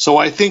out. So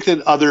I think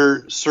that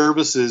other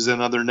services and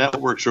other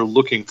networks are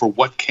looking for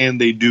what can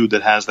they do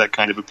that has that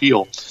kind of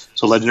appeal.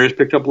 So Legendary's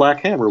picked up Black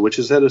Hammer, which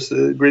has had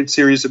a great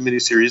series of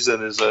miniseries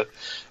and is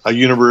a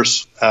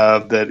universe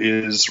that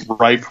is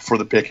ripe for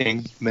the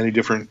picking. Many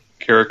different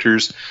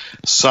characters.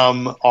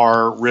 Some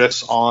are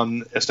riffs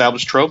on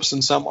established tropes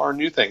and some are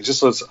new things. Just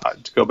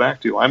to go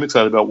back to, I'm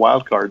excited about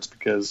Wildcards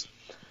because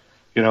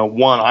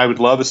one, I would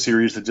love a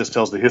series that just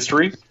tells the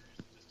history,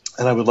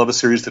 and I would love a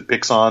series that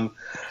picks on,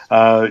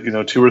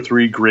 2 or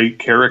 3 great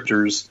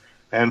characters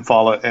and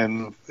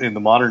in the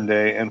modern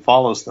day and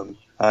follows them.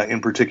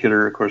 In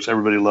particular, of course,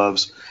 everybody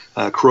loves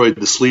Croyd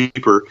the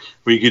Sleeper,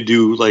 where you could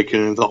do like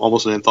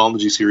almost an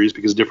anthology series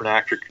because a different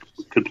actor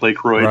could play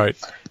Croyd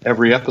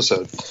every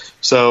episode.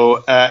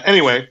 So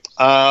anyway,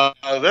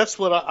 that's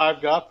what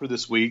I've got for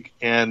this week,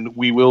 and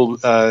we will.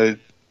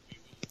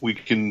 We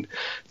can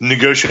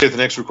negotiate the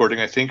next recording.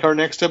 I think our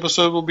next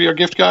episode will be our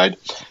gift guide,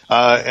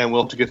 and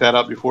we'll have to get that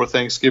out before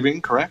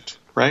Thanksgiving, correct?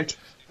 Right?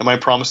 Am I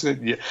promising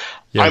it? Yeah.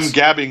 Yes. I'm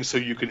gabbing so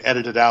you can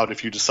edit it out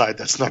if you decide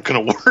that's not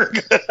going to work.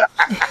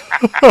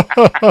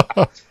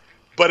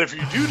 But if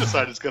you do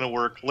decide it's going to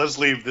work, let's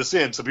leave this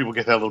in so people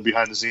get that little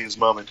behind-the-scenes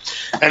moment.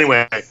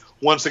 Anyway,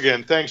 once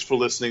again, thanks for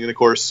listening. And, of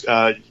course,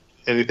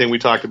 anything we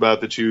talked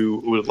about that you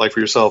would like for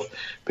yourself,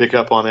 pick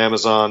up on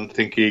Amazon,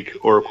 ThinkGeek,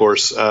 or, of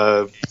course,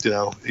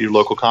 your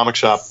local comic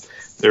shop.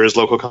 There is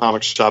local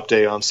comic shop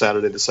day on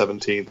Saturday the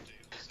 17th.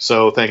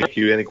 So thank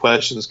you. Any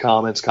questions,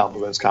 comments,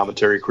 compliments,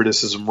 commentary,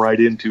 criticism, write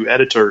into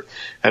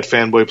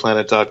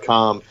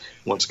editor@fanboyplanet.com.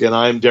 Once again,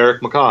 I'm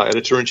Derek McCaw,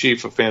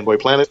 editor-in-chief of Fanboy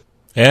Planet.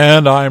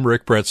 And I'm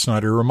Rick Brett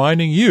Snyder,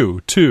 reminding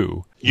you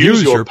to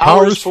use your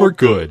powers for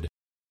good.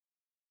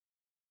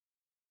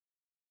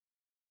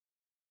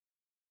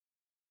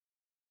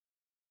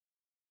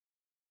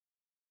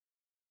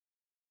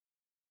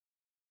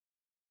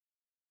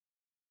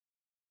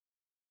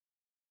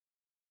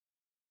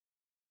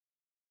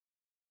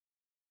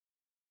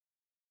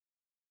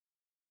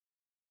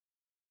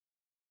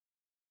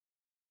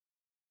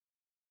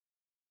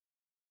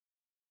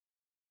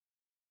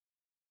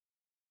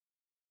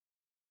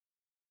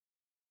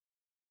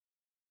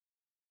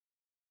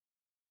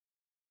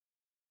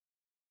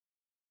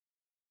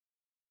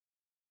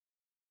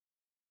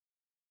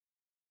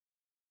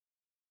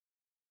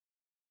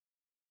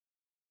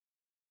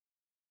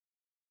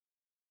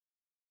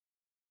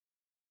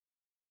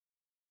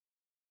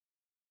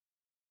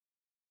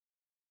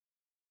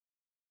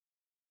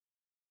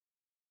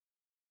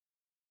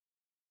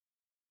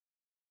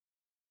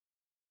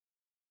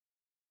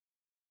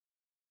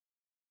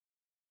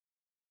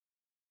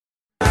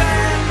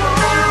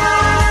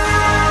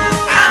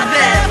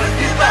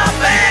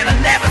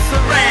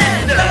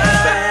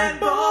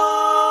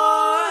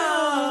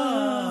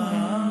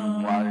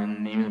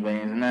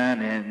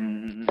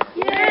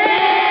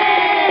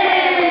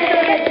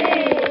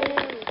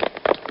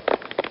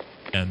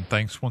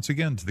 thanks once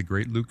again to the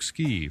great Luke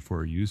Ski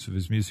for use of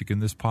his music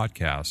in this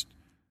podcast.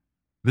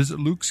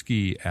 Visit Luke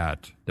Ski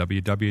at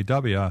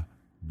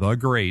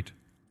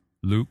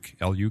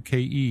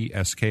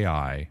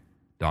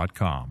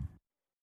www.thegreatlukeski.com.